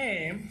Jesus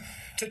came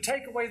to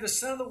take away the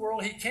sin of the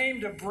world, he came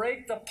to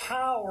break the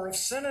power of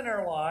sin in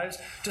our lives,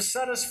 to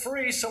set us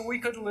free so we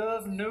could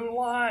live new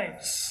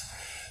lives.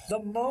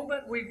 The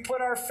moment we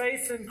put our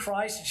faith in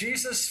Christ,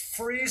 Jesus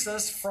frees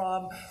us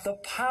from the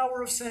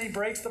power of sin. He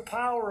breaks the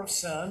power of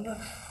sin.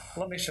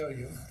 Let me show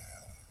you.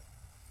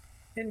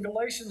 In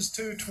Galatians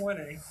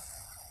 2:20,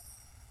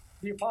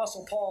 the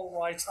Apostle Paul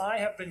writes, I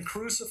have been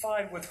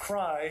crucified with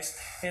Christ,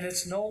 and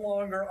it's no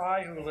longer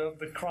I who live,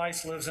 but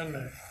Christ lives in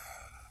me.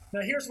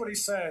 Now here's what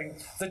he's saying.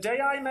 The day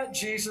I met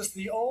Jesus,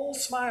 the old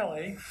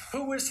Smiley,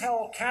 who was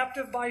held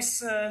captive by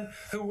sin,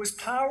 who was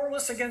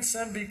powerless against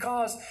sin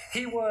because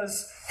he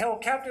was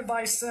held captive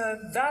by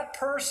sin, that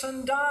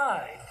person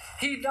died.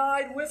 He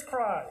died with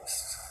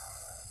Christ.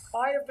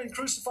 I have been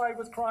crucified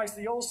with Christ,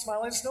 the old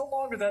Smiley. It's no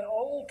longer that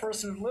old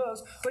person who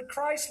lives, but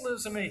Christ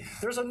lives in me.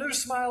 There's a new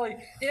Smiley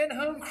in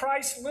whom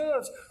Christ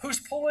lives, who's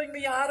pulling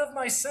me out of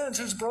my sins,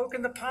 who's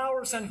broken the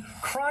power of sin.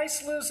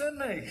 Christ lives in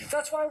me.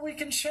 That's why we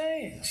can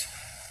change.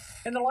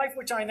 In the life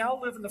which I now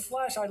live in the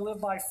flesh, I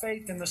live by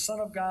faith in the Son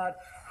of God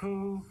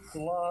who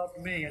loved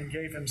me and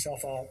gave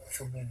himself up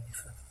for me.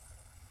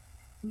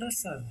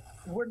 Listen,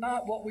 we're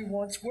not what we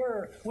once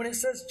were. When it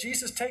says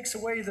Jesus takes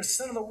away the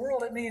sin of the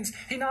world, it means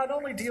he not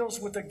only deals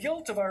with the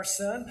guilt of our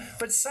sin,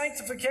 but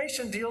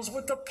sanctification deals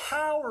with the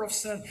power of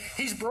sin.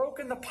 He's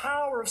broken the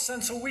power of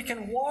sin so we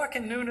can walk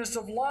in newness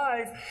of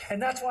life. And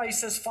that's why he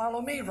says,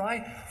 follow me,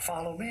 right?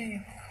 Follow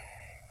me.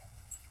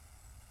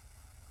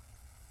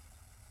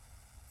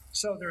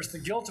 So there's the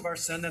guilt of our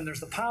sin, then there's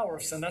the power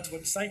of sin. That's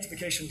what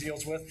sanctification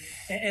deals with.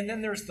 And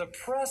then there's the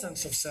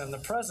presence of sin,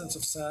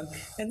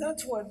 And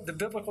that's what the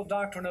biblical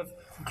doctrine of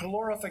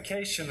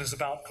glorification is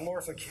about.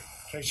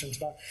 Glorification is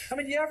about. I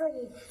mean, you ever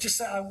just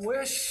say, I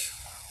wish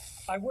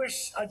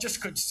I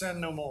just could sin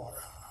no more.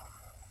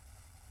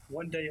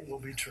 One day it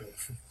will be true.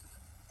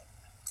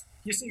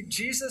 You see,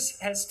 Jesus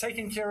has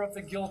taken care of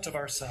the guilt of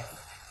our sin.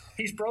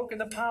 He's broken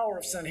the power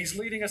of sin. He's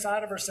leading us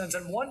out of our sins.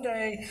 And one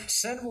day,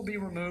 sin will be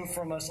removed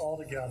from us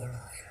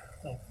altogether.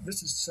 Oh,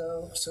 this is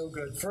so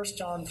good. 1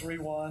 John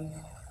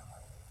 3:1.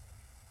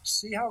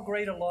 See how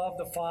great a love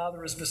the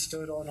Father has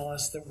bestowed on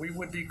us, that we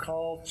would be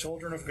called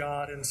children of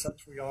God, and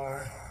such we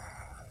are.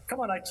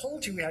 Come on, I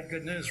told you we had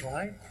good news,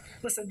 right?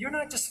 Listen, you're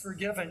not just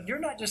forgiven. You're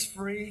not just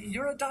free.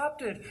 You're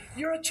adopted.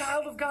 You're a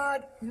child of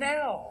God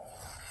now.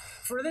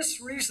 For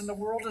this reason, the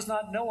world does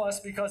not know us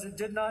because it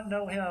did not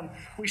know him.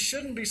 We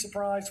shouldn't be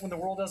surprised when the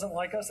world doesn't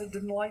like us. It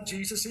didn't like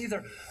Jesus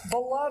either.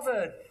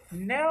 Beloved,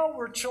 now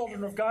we're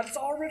children of God. It's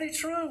already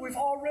true. We've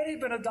already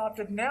been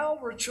adopted. Now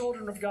we're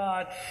children of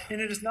God.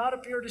 And it has not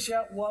appeared as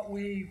yet what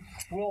we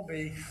will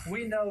be.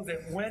 We know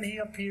that when he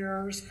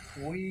appears,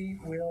 we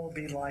will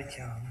be like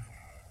him.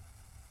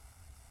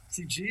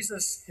 See,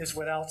 Jesus is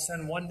without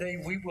sin. One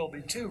day we will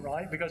be too,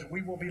 right? Because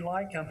we will be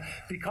like him.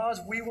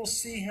 Because we will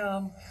see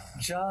him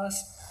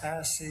just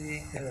as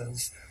he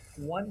is.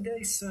 One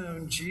day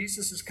soon,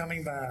 Jesus is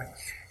coming back.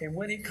 And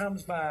when he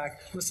comes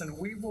back, listen,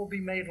 we will be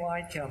made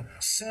like him.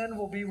 Sin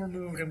will be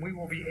removed and we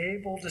will be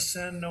able to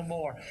sin no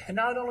more. And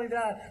not only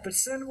that, but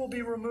sin will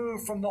be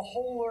removed from the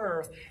whole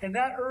earth. And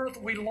that earth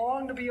we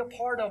long to be a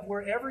part of,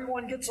 where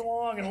everyone gets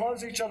along and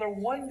loves each other,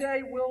 one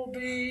day will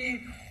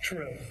be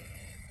true.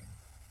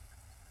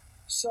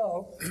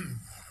 So,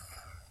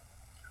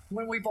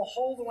 when we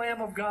behold the Lamb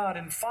of God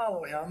and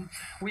follow him,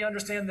 we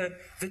understand that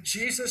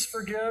Jesus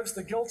forgives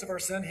the guilt of our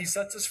sin. He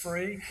sets us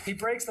free. He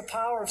breaks the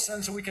power of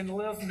sin so we can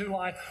live new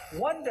life.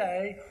 One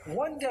day,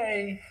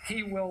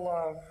 he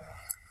will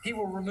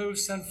remove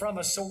sin from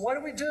us. So what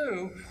do we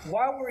do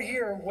while we're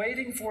here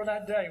waiting for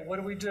that day? What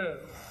do we do?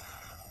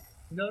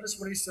 Notice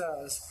what he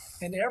says.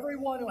 And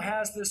everyone who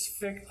has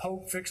this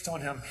hope fixed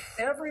on him,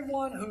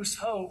 everyone whose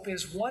hope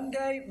is one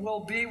day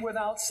will be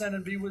without sin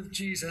and be with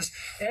Jesus,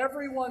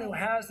 everyone who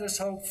has this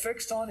hope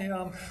fixed on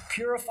him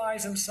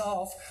purifies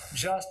himself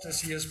just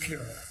as he is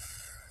pure.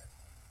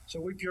 So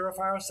we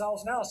purify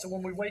ourselves now. So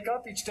when we wake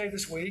up each day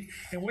this week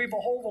and we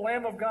behold the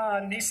Lamb of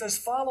God and he says,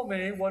 follow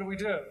me, what do we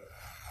do?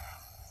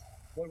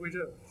 What do we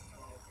do?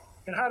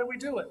 And how do we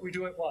do it? We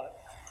do it what?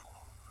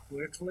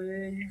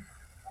 Quickly,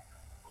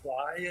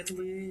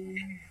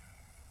 quietly,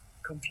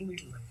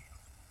 completely.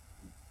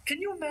 Can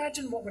you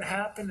imagine what would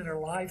happen in our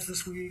lives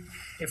this week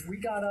if we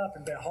got up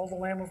and beheld the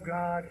Lamb of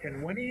God,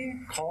 and when he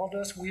called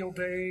us, we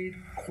obeyed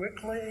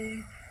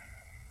quickly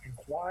and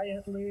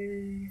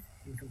quietly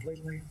and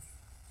completely?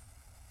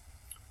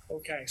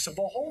 Okay, so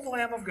behold the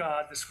Lamb of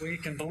God this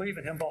week and believe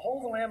in him.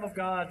 Behold the Lamb of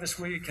God this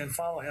week and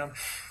follow him.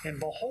 And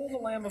behold the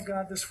Lamb of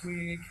God this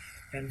week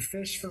and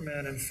fish for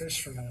men and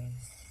fish for men.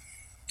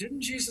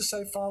 Didn't Jesus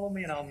say, "Follow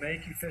me and I'll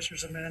make you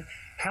fishers of men"?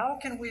 How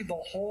can we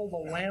behold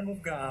the Lamb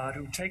of God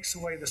who takes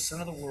away the sin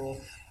of the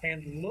world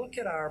and look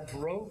at our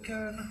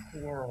broken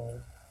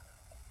world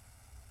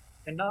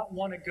and not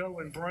want to go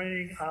and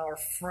bring our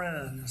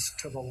friends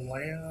to the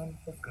Lamb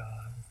of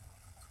God?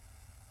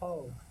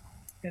 Oh,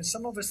 and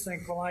some of us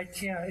think, well, I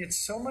can't. It's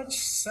so much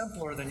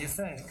simpler than you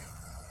think.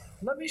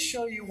 Let me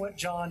show you what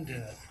John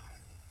did.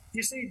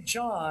 You see,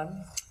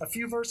 John, a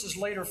few verses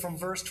later from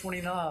verse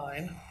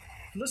 29,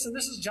 listen,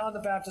 this is John the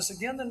Baptist.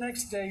 Again, the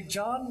next day,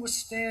 John was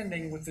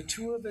standing with the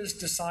two of his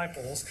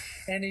disciples,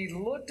 and he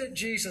looked at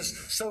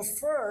Jesus. So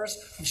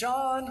first,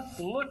 John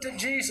looked at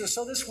Jesus.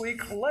 So this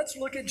week, let's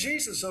look at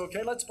Jesus,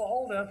 okay? Let's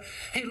behold him.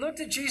 He looked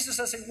at Jesus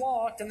as he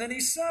walked, and then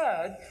he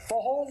said,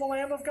 "Behold the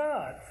Lamb of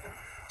God."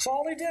 So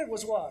all he did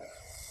was what?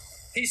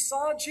 He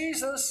saw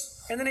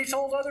Jesus, and then he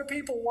told other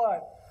people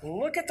what?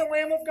 Look at the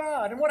Lamb of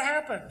God. And what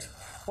happened?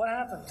 What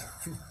happened?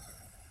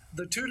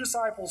 The two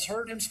disciples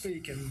heard him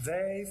speak, and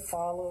they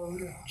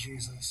followed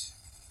Jesus.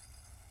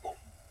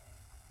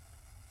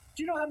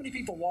 Do you know how many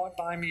people walked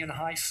by me in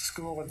high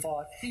school and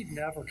thought, he'd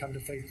never come to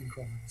faith in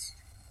Christ?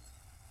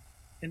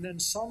 And then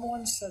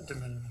someone said to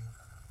me,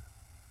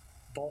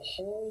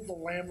 "Behold the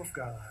Lamb of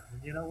God."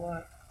 And you know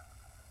what?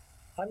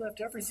 I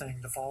left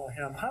everything to follow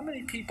him. How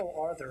many people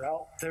are there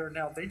out there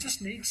now? They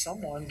just need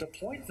someone to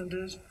point them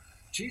to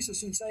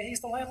Jesus and say, he's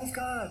the Lamb of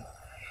God.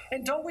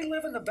 And don't we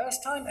live in the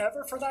best time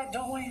ever for that,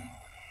 don't we?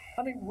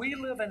 I mean, we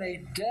live in a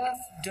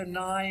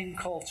death-denying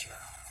culture.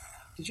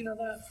 Did you know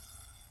that?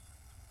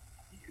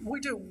 We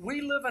do.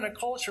 We live in a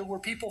culture where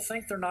people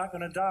think they're not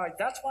going to die.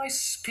 That's why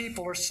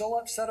people are so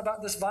upset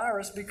about this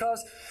virus,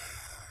 because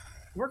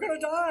we're going to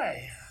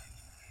die.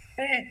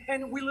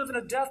 And we live in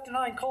a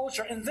death-denying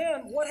culture. And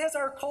then what has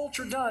our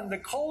culture done? The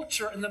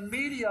culture and the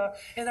media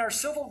and our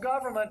civil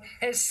government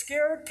has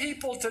scared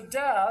people to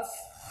death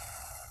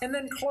and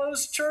then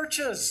closed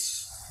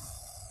churches.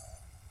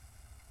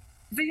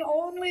 The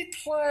only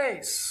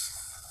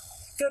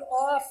place that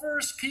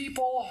offers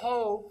people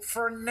hope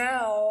for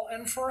now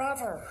and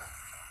forever.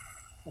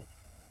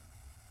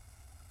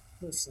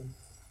 Listen,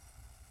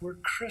 we're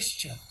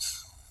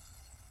Christians.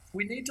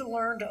 We need to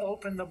learn to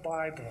open the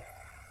Bible.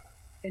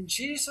 And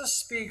Jesus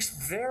speaks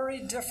very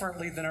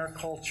differently than our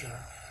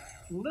culture.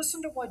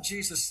 Listen to what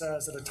Jesus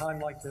says at a time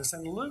like this.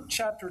 In Luke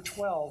chapter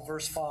 12,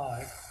 verse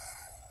 5,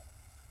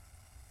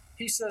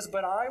 he says,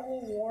 "But I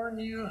will warn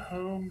you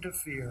whom to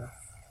fear.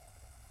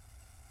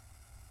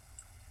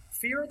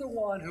 Fear the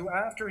one who,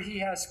 after he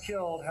has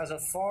killed, has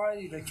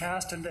authority to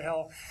cast into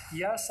hell.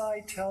 Yes, I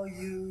tell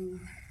you,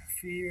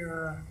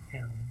 fear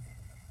him."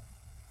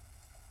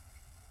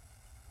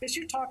 As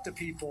you talk to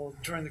people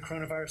during the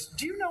coronavirus,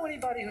 do you know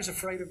anybody who's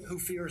afraid of, who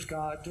fears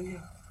God? Do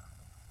you?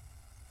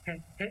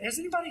 Has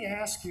anybody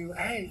asked you,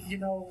 hey, you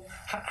know,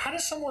 how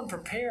does someone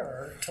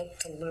prepare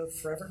to live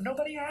forever?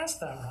 Nobody asked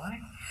that,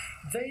 right?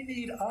 They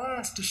need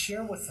us to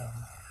share with them.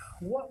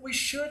 What we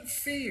should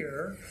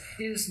fear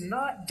is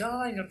not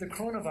dying of the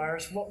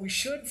coronavirus. What we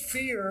should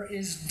fear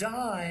is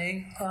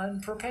dying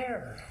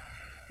unprepared.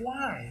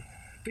 Why?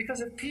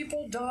 Because if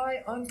people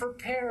die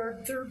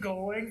unprepared, they're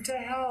going to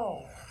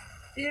hell.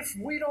 If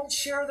we don't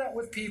share that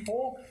with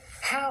people,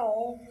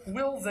 how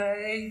will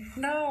they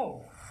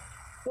know?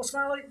 Well,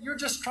 Smiley, you're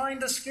just trying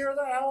to scare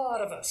the hell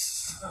out of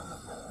us.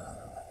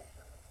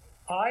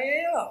 I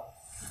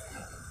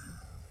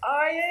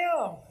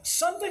am.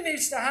 Something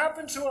needs to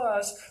happen to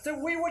us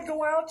that we would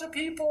go out to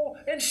people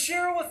and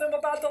share with them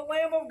about the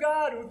Lamb of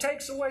God who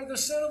takes away the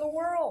sin of the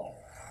world.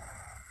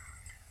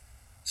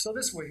 So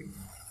this week,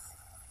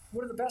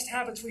 one of the best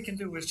habits we can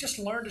do is just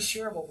learn to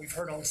share what we've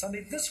heard on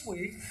Sunday. This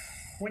week,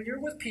 when you're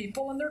with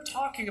people and they're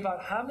talking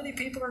about how many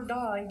people are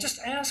dying, just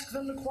ask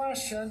them the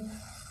question,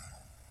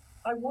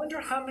 I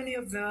wonder how many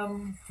of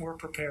them were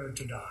prepared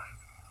to die.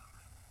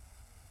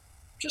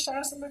 Just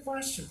ask them the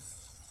question.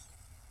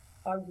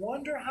 I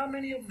wonder how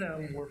many of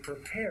them were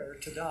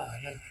prepared to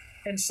die.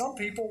 And some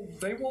people,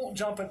 they won't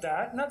jump at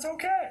that, and that's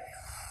okay.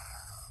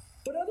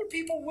 But other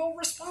people will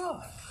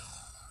respond.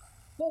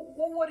 Well,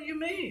 what do you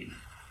mean?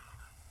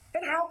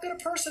 And how could a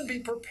person be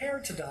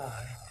prepared to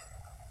die?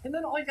 And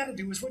then all you got to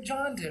do is what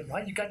John did,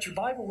 right? You got your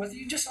Bible with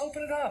you, you just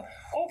open it up.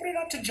 Open it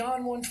up to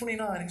John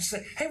 1:29 and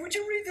say, hey, would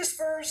you read this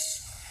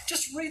verse?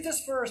 Just read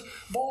this verse.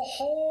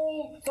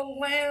 Behold the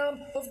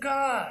Lamb of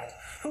God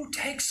who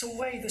takes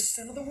away the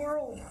sin of the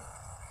world.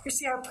 You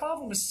see, our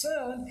problem is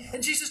sin,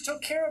 and Jesus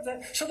took care of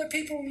that so that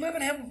people who live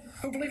in him,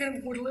 who believe in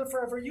him, would live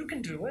forever. You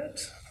can do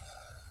it.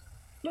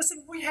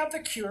 Listen, we have the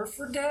cure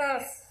for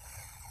death.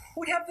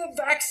 We have the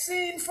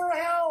vaccine for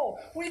hell.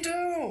 We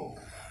do.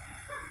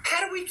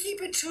 How do we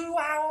keep it to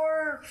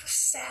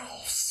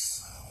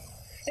ourselves?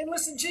 And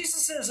listen,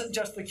 Jesus isn't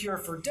just the cure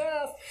for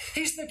death.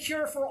 He's the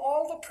cure for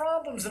all the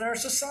problems in our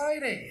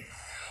society.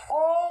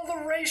 All the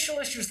racial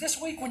issues. This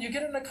week, when you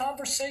get in a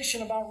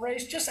conversation about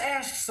race, just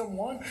ask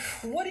someone,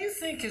 what do you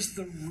think is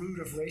the root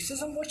of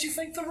racism? What do you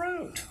think the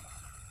root?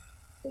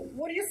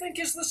 What do you think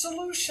is the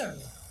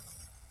solution?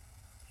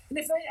 And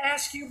if they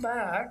ask you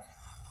back,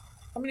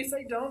 I mean, if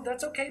they don't,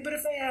 that's okay. But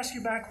if they ask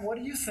you back, what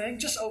do you think?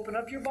 Just open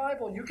up your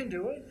Bible. You can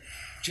do it.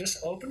 Just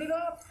open it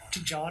up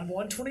to John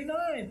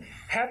 1:29.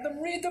 Have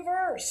them read the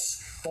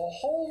verse.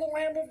 Behold the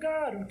Lamb of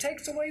God who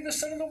takes away the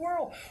sin of the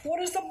world. What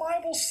does the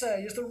Bible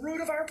say is the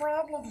root of our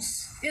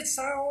problems? It's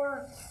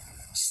our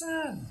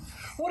sin.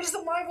 What does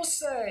the Bible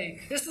say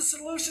is the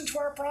solution to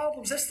our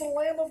problems? It's the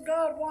Lamb of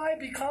God. Why?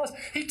 Because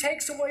He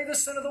takes away the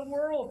sin of the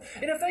world.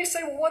 And if they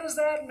say, well, what does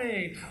that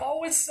mean?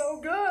 Oh, it's so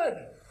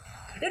good.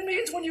 It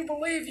means when you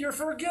believe you're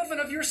forgiven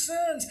of your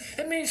sins.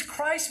 It means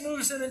Christ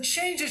moves in and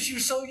changes you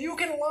so you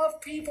can love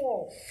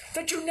people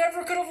that you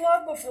never could have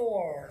loved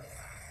before.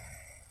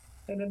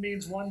 And it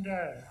means one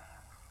day,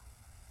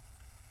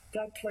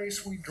 that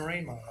place we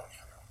dream of,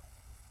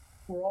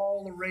 where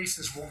all the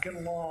races will get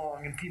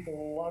along and people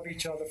will love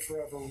each other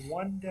forever,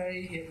 one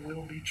day it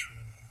will be true.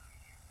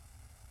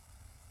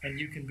 And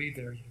you can be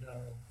there, you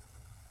know.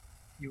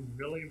 You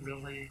really,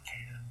 really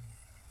can.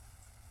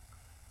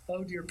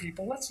 Oh, dear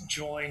people, let's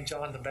join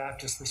John the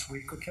Baptist this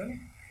week, okay?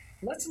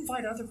 Let's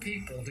invite other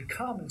people to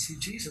come and see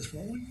Jesus,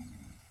 won't we?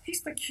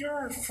 He's the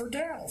cure for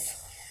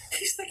death.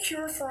 He's the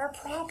cure for our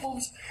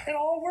problems. And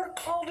all we're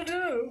called to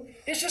do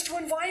is just to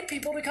invite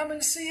people to come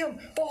and see Him.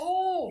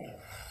 Behold,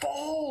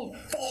 behold,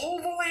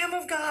 behold the Lamb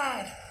of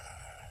God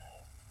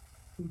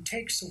who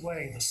takes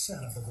away the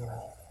sin of the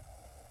world.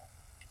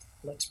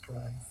 Let's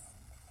pray.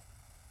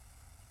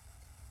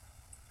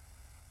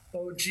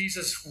 Oh,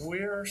 Jesus,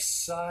 we're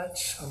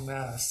such a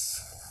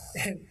mess.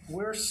 And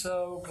we're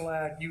so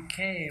glad you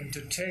came to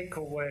take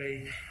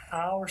away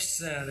our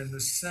sin and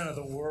the sin of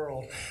the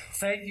world.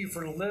 Thank you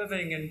for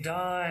living and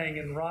dying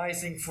and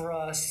rising for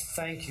us.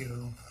 Thank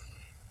you.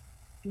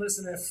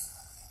 Listen, if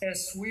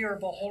as we are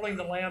beholding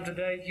the Lamb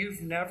today,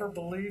 you've never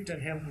believed in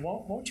Him,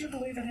 won't you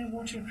believe in Him?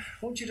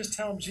 Won't you just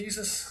tell Him,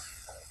 Jesus,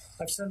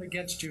 I've sinned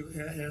against you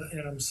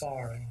and I'm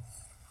sorry.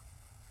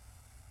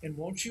 And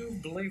won't you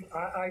believe,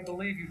 I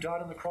believe you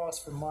died on the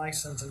cross for my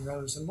sins and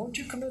rose. And won't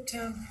you commit to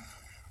Him?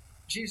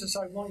 Jesus,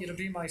 I want you to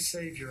be my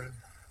Savior and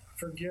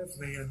forgive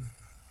me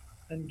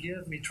and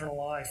give me eternal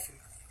life.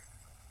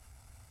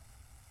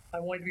 I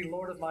want you to be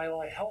Lord of my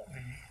life. Help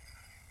me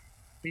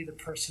be the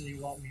person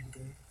you want me to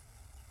be.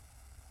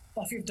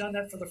 Well, if you've done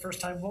that for the first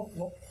time,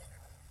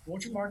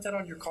 won't you mark that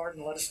on your card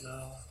and let us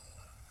know?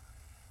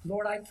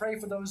 Lord, I pray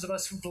for those of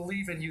us who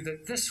believe in you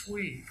that this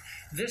week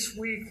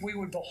we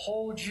would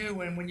behold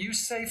you, and when you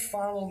say,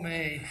 follow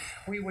me,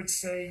 we would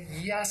say,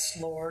 yes,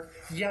 Lord,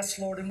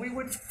 and we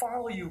would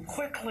follow you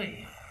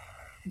quickly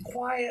and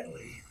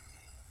quietly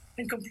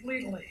and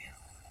completely.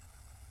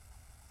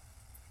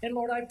 And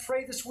Lord, I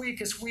pray this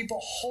week as we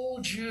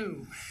behold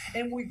you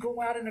and we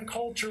go out in a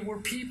culture where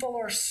people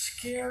are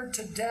scared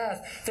to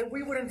death, that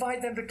we would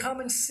invite them to come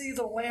and see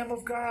the Lamb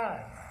of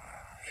God.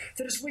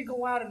 That as we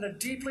go out in a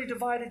deeply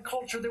divided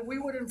culture, that we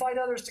would invite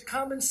others to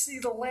come and see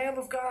the Lamb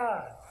of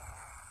God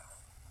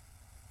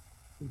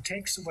who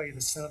takes away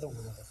the sin of the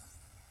world.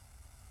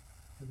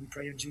 And we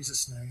pray in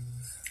Jesus' name,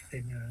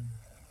 amen.